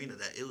Katrina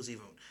that it was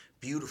even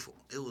beautiful.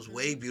 It was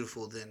way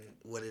beautiful than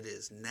what it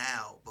is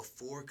now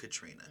before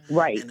Katrina.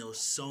 Right. And there was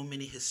so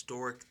many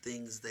historic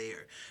things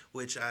there,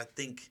 which I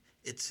think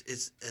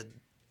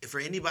for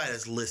anybody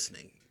that's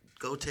listening,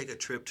 go take a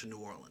trip to New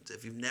Orleans.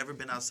 If you've never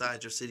been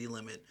outside your city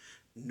limit,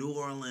 New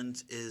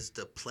Orleans is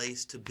the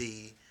place to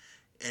be,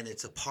 and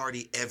it's a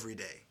party every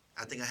day.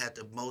 I think I had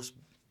the most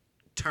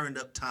turned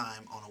up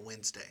time on a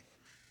Wednesday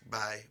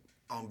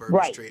on Bourbon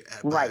Right, Street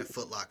by right.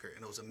 Foot Locker,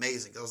 and it was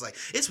amazing. I was like,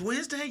 it's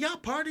Wednesday, y'all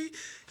party?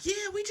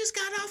 Yeah, we just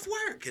got off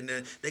work. And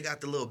then they got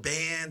the little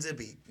bands. It'd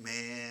be,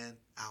 man,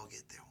 I'll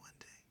get there one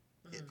day.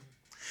 Yeah.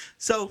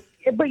 So,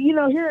 But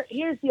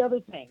here's the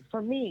other thing.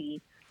 For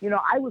me,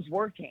 I was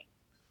working.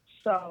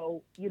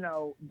 So,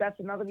 that's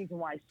another reason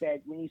why I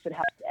said, when you said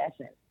House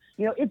Essence,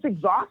 it's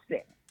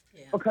exhausting.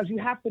 Yeah. Because you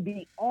have to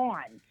be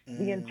on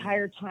the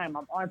entire time.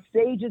 I'm on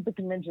stage at the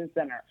convention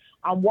center.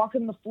 I'm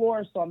walking the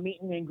floor, so I'm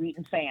meeting and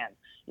greeting fans.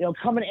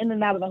 Coming in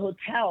and out of the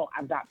hotel,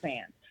 I've got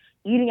fans.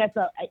 Eating at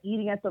the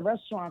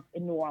restaurants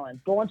in New Orleans,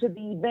 going to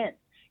the events.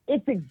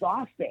 It's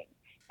exhausting.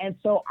 And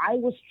so I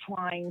was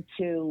trying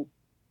to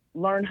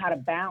learn how to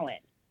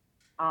balance,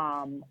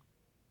 my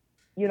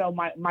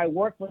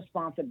work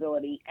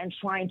responsibility and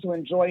trying to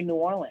enjoy New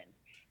Orleans.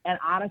 And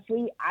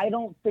honestly, I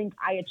don't think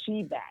I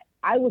achieved that.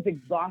 I was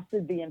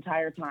exhausted the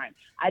entire time.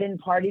 I didn't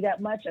party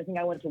that much. I think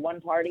I went to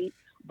one party,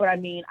 but I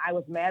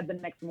was mad the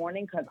next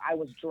morning because I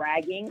was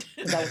dragging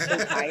because I was so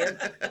tired.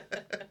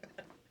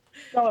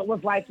 So it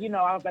was like,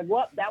 I was like,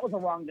 well, that was a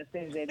wrong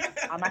decision.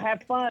 I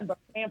have fun, but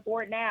I'm paying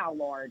for it now,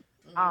 Lord.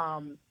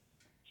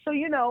 So,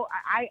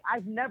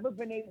 I've never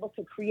been able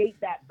to create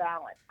that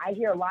balance. I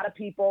hear a lot of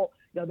people,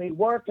 they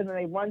work and then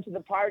they run to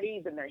the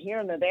parties and they're here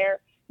and they're there.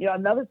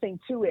 Another thing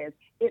too is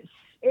it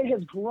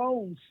has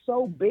grown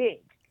so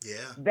big. yeah.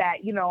 That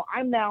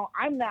I'm now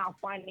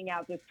finding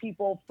out there's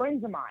people,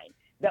 friends of mine,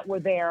 that were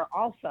there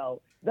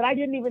also that I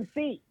didn't even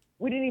see.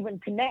 We didn't even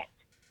connect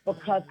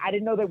because I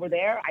didn't know they were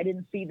there. I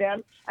didn't see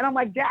them, and I'm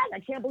like, Dad, I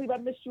can't believe I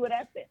missed you at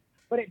Essence.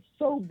 But it's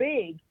so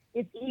big,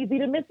 it's easy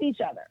to miss each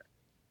other.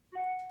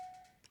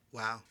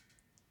 Wow.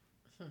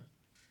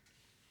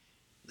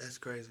 That's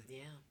crazy.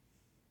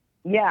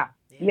 Yeah.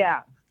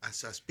 Yeah. I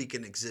speak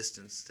in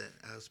existence, that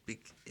I'll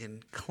speak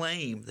and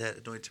claim that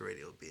Anointed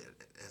Radio will be at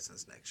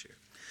Essence next year.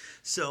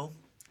 So,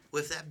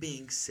 with that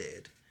being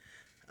said,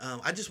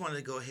 I just wanted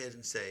to go ahead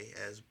and say,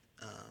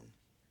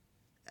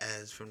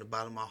 as from the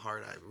bottom of my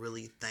heart, I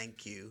really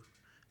thank you,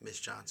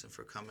 Miss Johnson,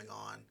 for coming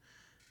on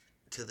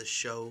to the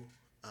show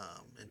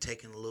and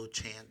taking a little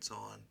chance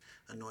on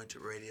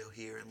Anointed Radio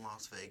here in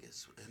Las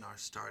Vegas in our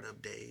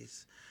startup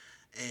days.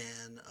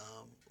 And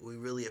we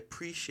really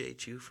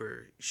appreciate you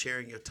for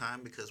sharing your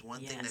time, because one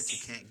thing that you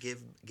can't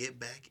give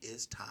back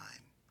is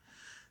time.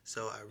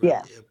 So I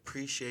really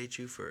appreciate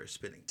you for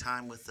spending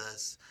time with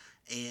us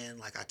And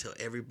like I tell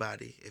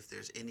everybody, if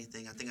there's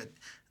anything, I think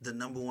the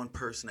number one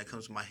person that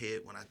comes to my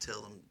head when I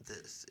tell them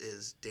this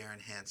is Darren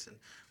Hanson.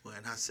 When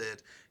I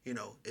said, you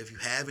know, if you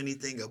have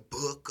anything, a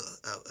book,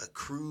 a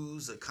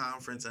cruise, a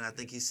conference, and I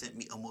think he sent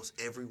me almost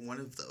every one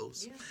of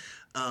those.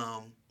 Yeah.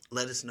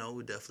 Let us know.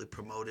 We definitely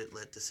promote it.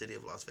 Let the city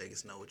of Las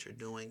Vegas know what you're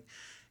doing.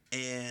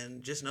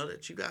 And just know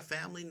that you got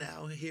family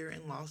now here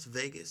in Las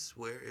Vegas,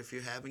 where if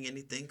you're having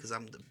anything, because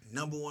I'm the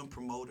number one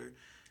promoter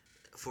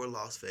for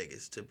Las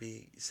Vegas, to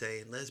be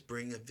saying, let's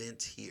bring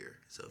events here.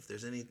 So if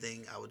there's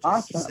anything, I would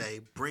just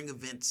say, bring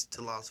events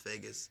to Las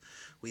Vegas.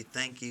 We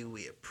thank you.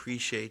 We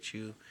appreciate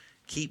you.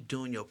 Keep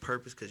doing your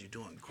purpose, because you're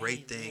doing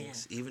great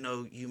things. Even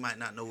though you might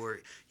not know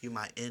where you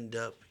might end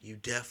up, you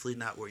definitely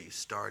not where you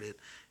started.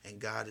 And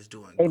God is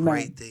doing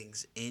great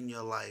things in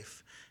your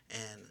life.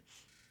 And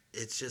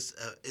it's just,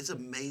 it's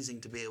amazing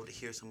to be able to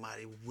hear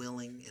somebody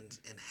willing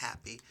and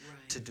happy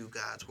to do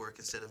God's work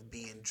instead of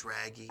being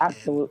draggy and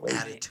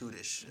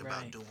attitude-ish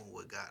about doing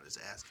what God is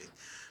asking.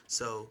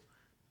 So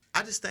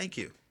I just thank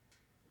you.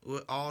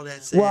 With all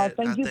that said, I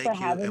thank you,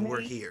 and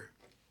we're here.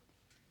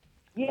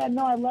 Yeah,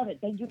 no, I love it.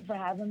 Thank you for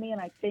having me.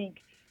 And I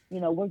think, you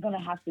know, we're going to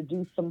have to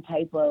do some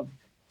type of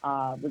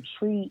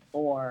retreat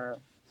or,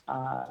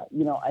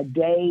 you know, a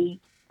day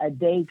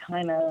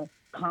kind of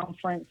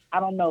conference. I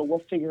don't know.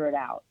 We'll figure it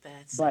out.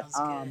 That sounds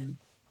good.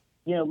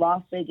 You know,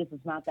 Las Vegas is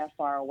not that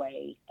far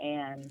away.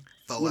 And,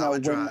 4 hour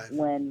drive.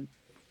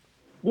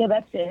 Yeah,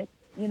 that's it.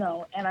 You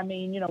know, and I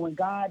mean, you know, when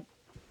God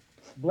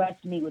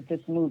blessed me with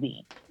this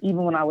movie,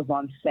 even when I was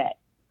on set,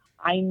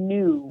 I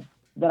knew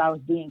that I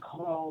was being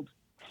called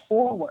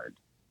forward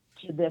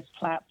to this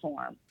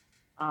platform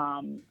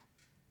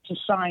to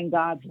shine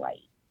God's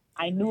light.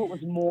 I knew it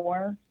was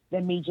more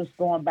than me just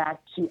going back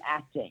to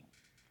acting.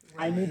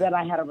 I knew that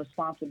I had a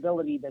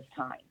responsibility this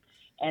time.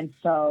 And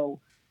so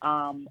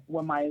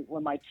when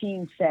my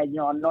team said, you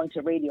know,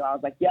 Anointed Radio, I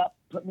was like, yep,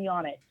 put me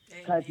on it.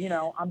 Because, you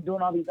know, I'm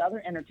doing all these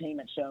other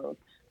entertainment shows.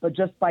 But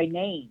just by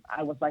name,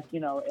 I was like,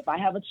 you know, if I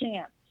have a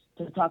chance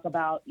to talk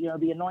about, you know,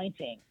 the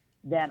anointing,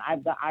 then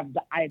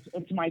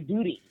it's my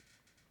duty.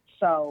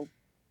 So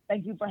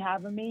thank you for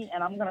having me,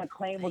 and I'm going to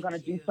claim we're going to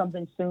do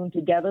something soon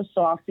together,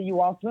 so I'll see you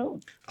all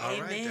soon.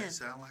 All right, that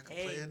sounds like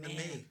a plan to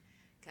me.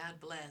 God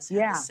bless.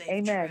 Have a safe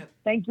amen. Trip.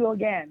 Thank you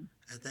again.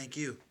 And thank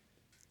you.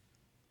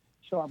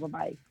 Sure,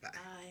 bye-bye. Bye.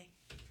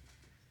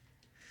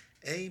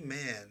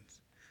 Amen.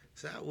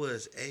 So that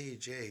was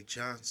A.J.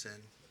 Johnson.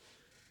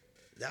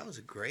 That was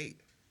great.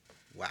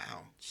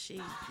 Wow.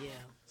 She's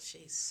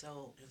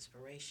so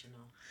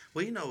inspirational.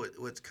 Well, you know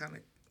what's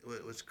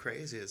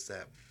crazy is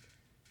that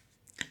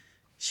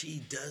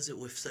she does it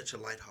with such a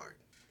light heart.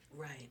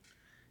 Right.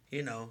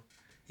 You know,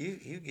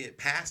 you get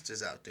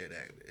pastors out there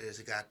that has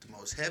got the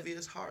most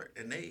heaviest heart,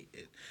 and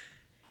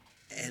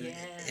and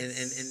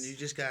you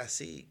just gotta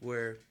see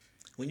where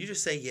when you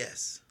just say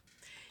yes,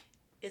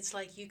 it's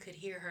like you could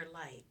hear her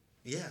light.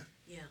 Yeah.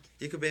 Yeah.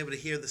 You could be able to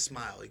hear the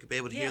smile. You could be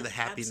able to hear the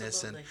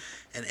happiness and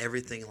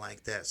everything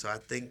like that. So I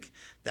think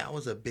that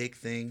was a big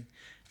thing,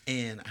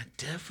 and I'm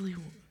going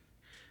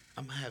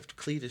to have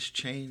Cletus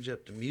change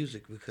up the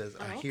music because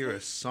I hear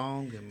a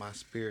song in my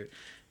spirit,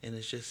 and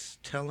it's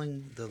just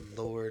telling the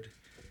Lord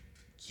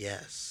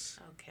yes.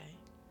 Okay.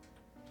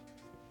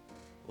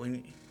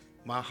 When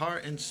my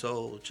heart and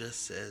soul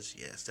just says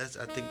yes,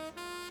 I think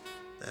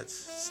that's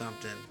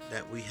something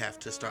that we have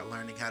to start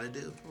learning how to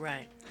do.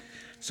 Right.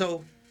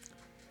 So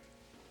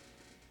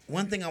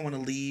one thing I want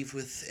to leave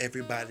with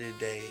everybody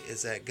today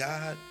is that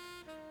God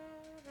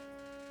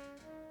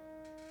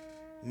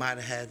might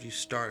have had you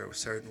start a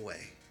certain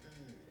way,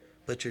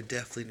 but you're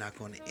definitely not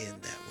going to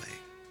end that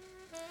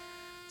way.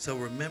 So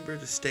remember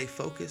to stay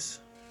focused,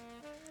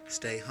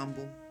 stay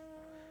humble,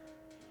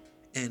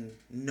 and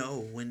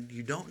know when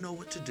you don't know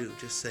what to do,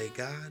 just say,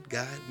 God,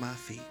 guide my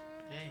feet.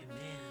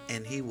 Amen.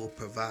 And He will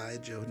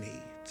provide your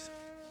needs.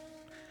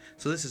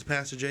 So this is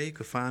Pastor Jay. You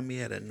can find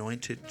me at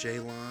Anointed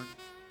Jaylon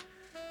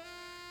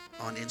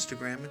on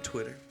Instagram and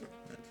Twitter.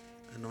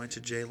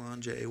 Anointed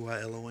Jaylon,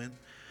 Jaylon.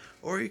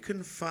 Or you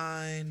can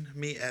find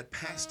me at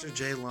Pastor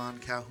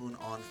Jaylon Calhoun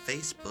on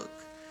Facebook.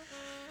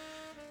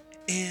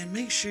 And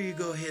make sure you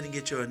go ahead and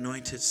get your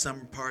Anointed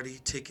Summer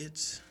Party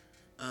tickets.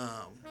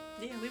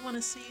 Yeah, we want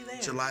to see you there.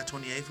 July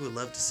 28th, we'd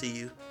love to see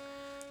you.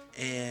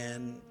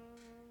 And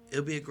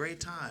it'll be a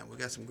great time. We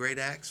got some great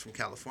acts from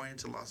California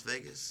to Las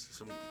Vegas.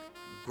 Some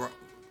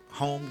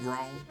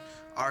homegrown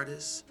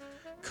artists.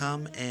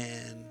 Come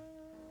and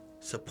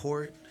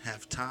support,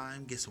 have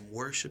time, get some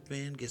worship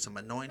in, get some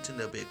anointing.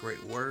 There'll be a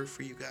great word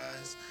for you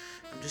guys.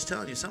 I'm just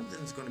telling you,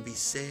 something's going to be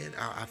said.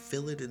 I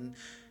feel it in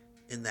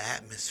the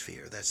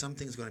atmosphere that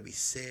something's going to be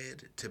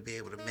said to be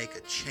able to make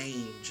a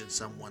change in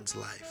someone's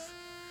life.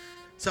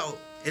 So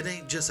it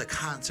ain't just a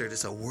concert,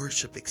 it's a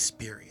worship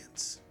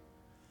experience.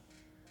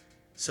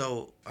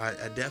 So I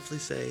definitely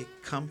say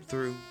come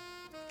through,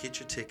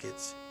 get your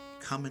tickets,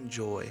 come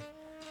enjoy.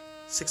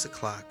 6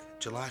 o'clock,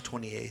 July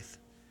 28th,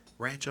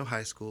 Rancho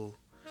High School,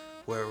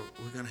 where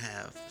we're going to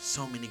have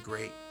so many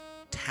great,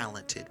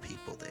 talented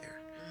people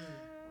there.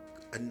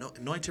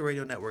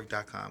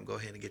 AnointedRadioNetwork.com. Go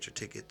ahead and get your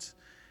tickets.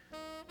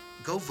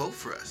 go vote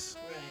for us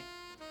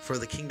Right. for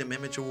the Kingdom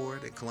Image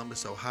Award in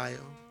Columbus,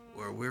 Ohio,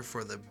 where we're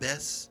for the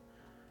best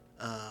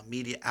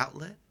media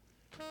outlet.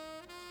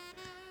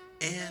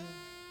 And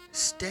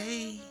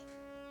stay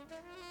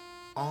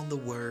on the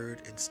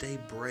word and stay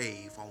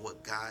brave on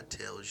what God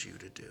tells you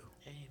to do.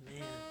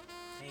 Amen.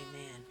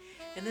 Amen.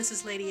 And this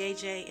is Lady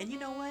AJ. And you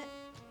know what?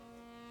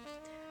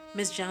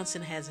 Miss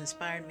Johnson has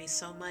inspired me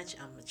so much.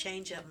 I'm going to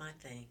change up my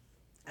thing.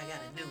 I got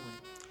a new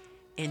one.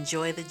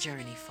 Enjoy the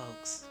journey,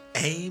 folks.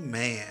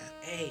 Amen.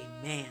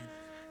 Amen.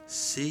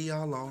 See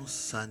y'all on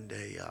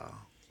Sunday, y'all.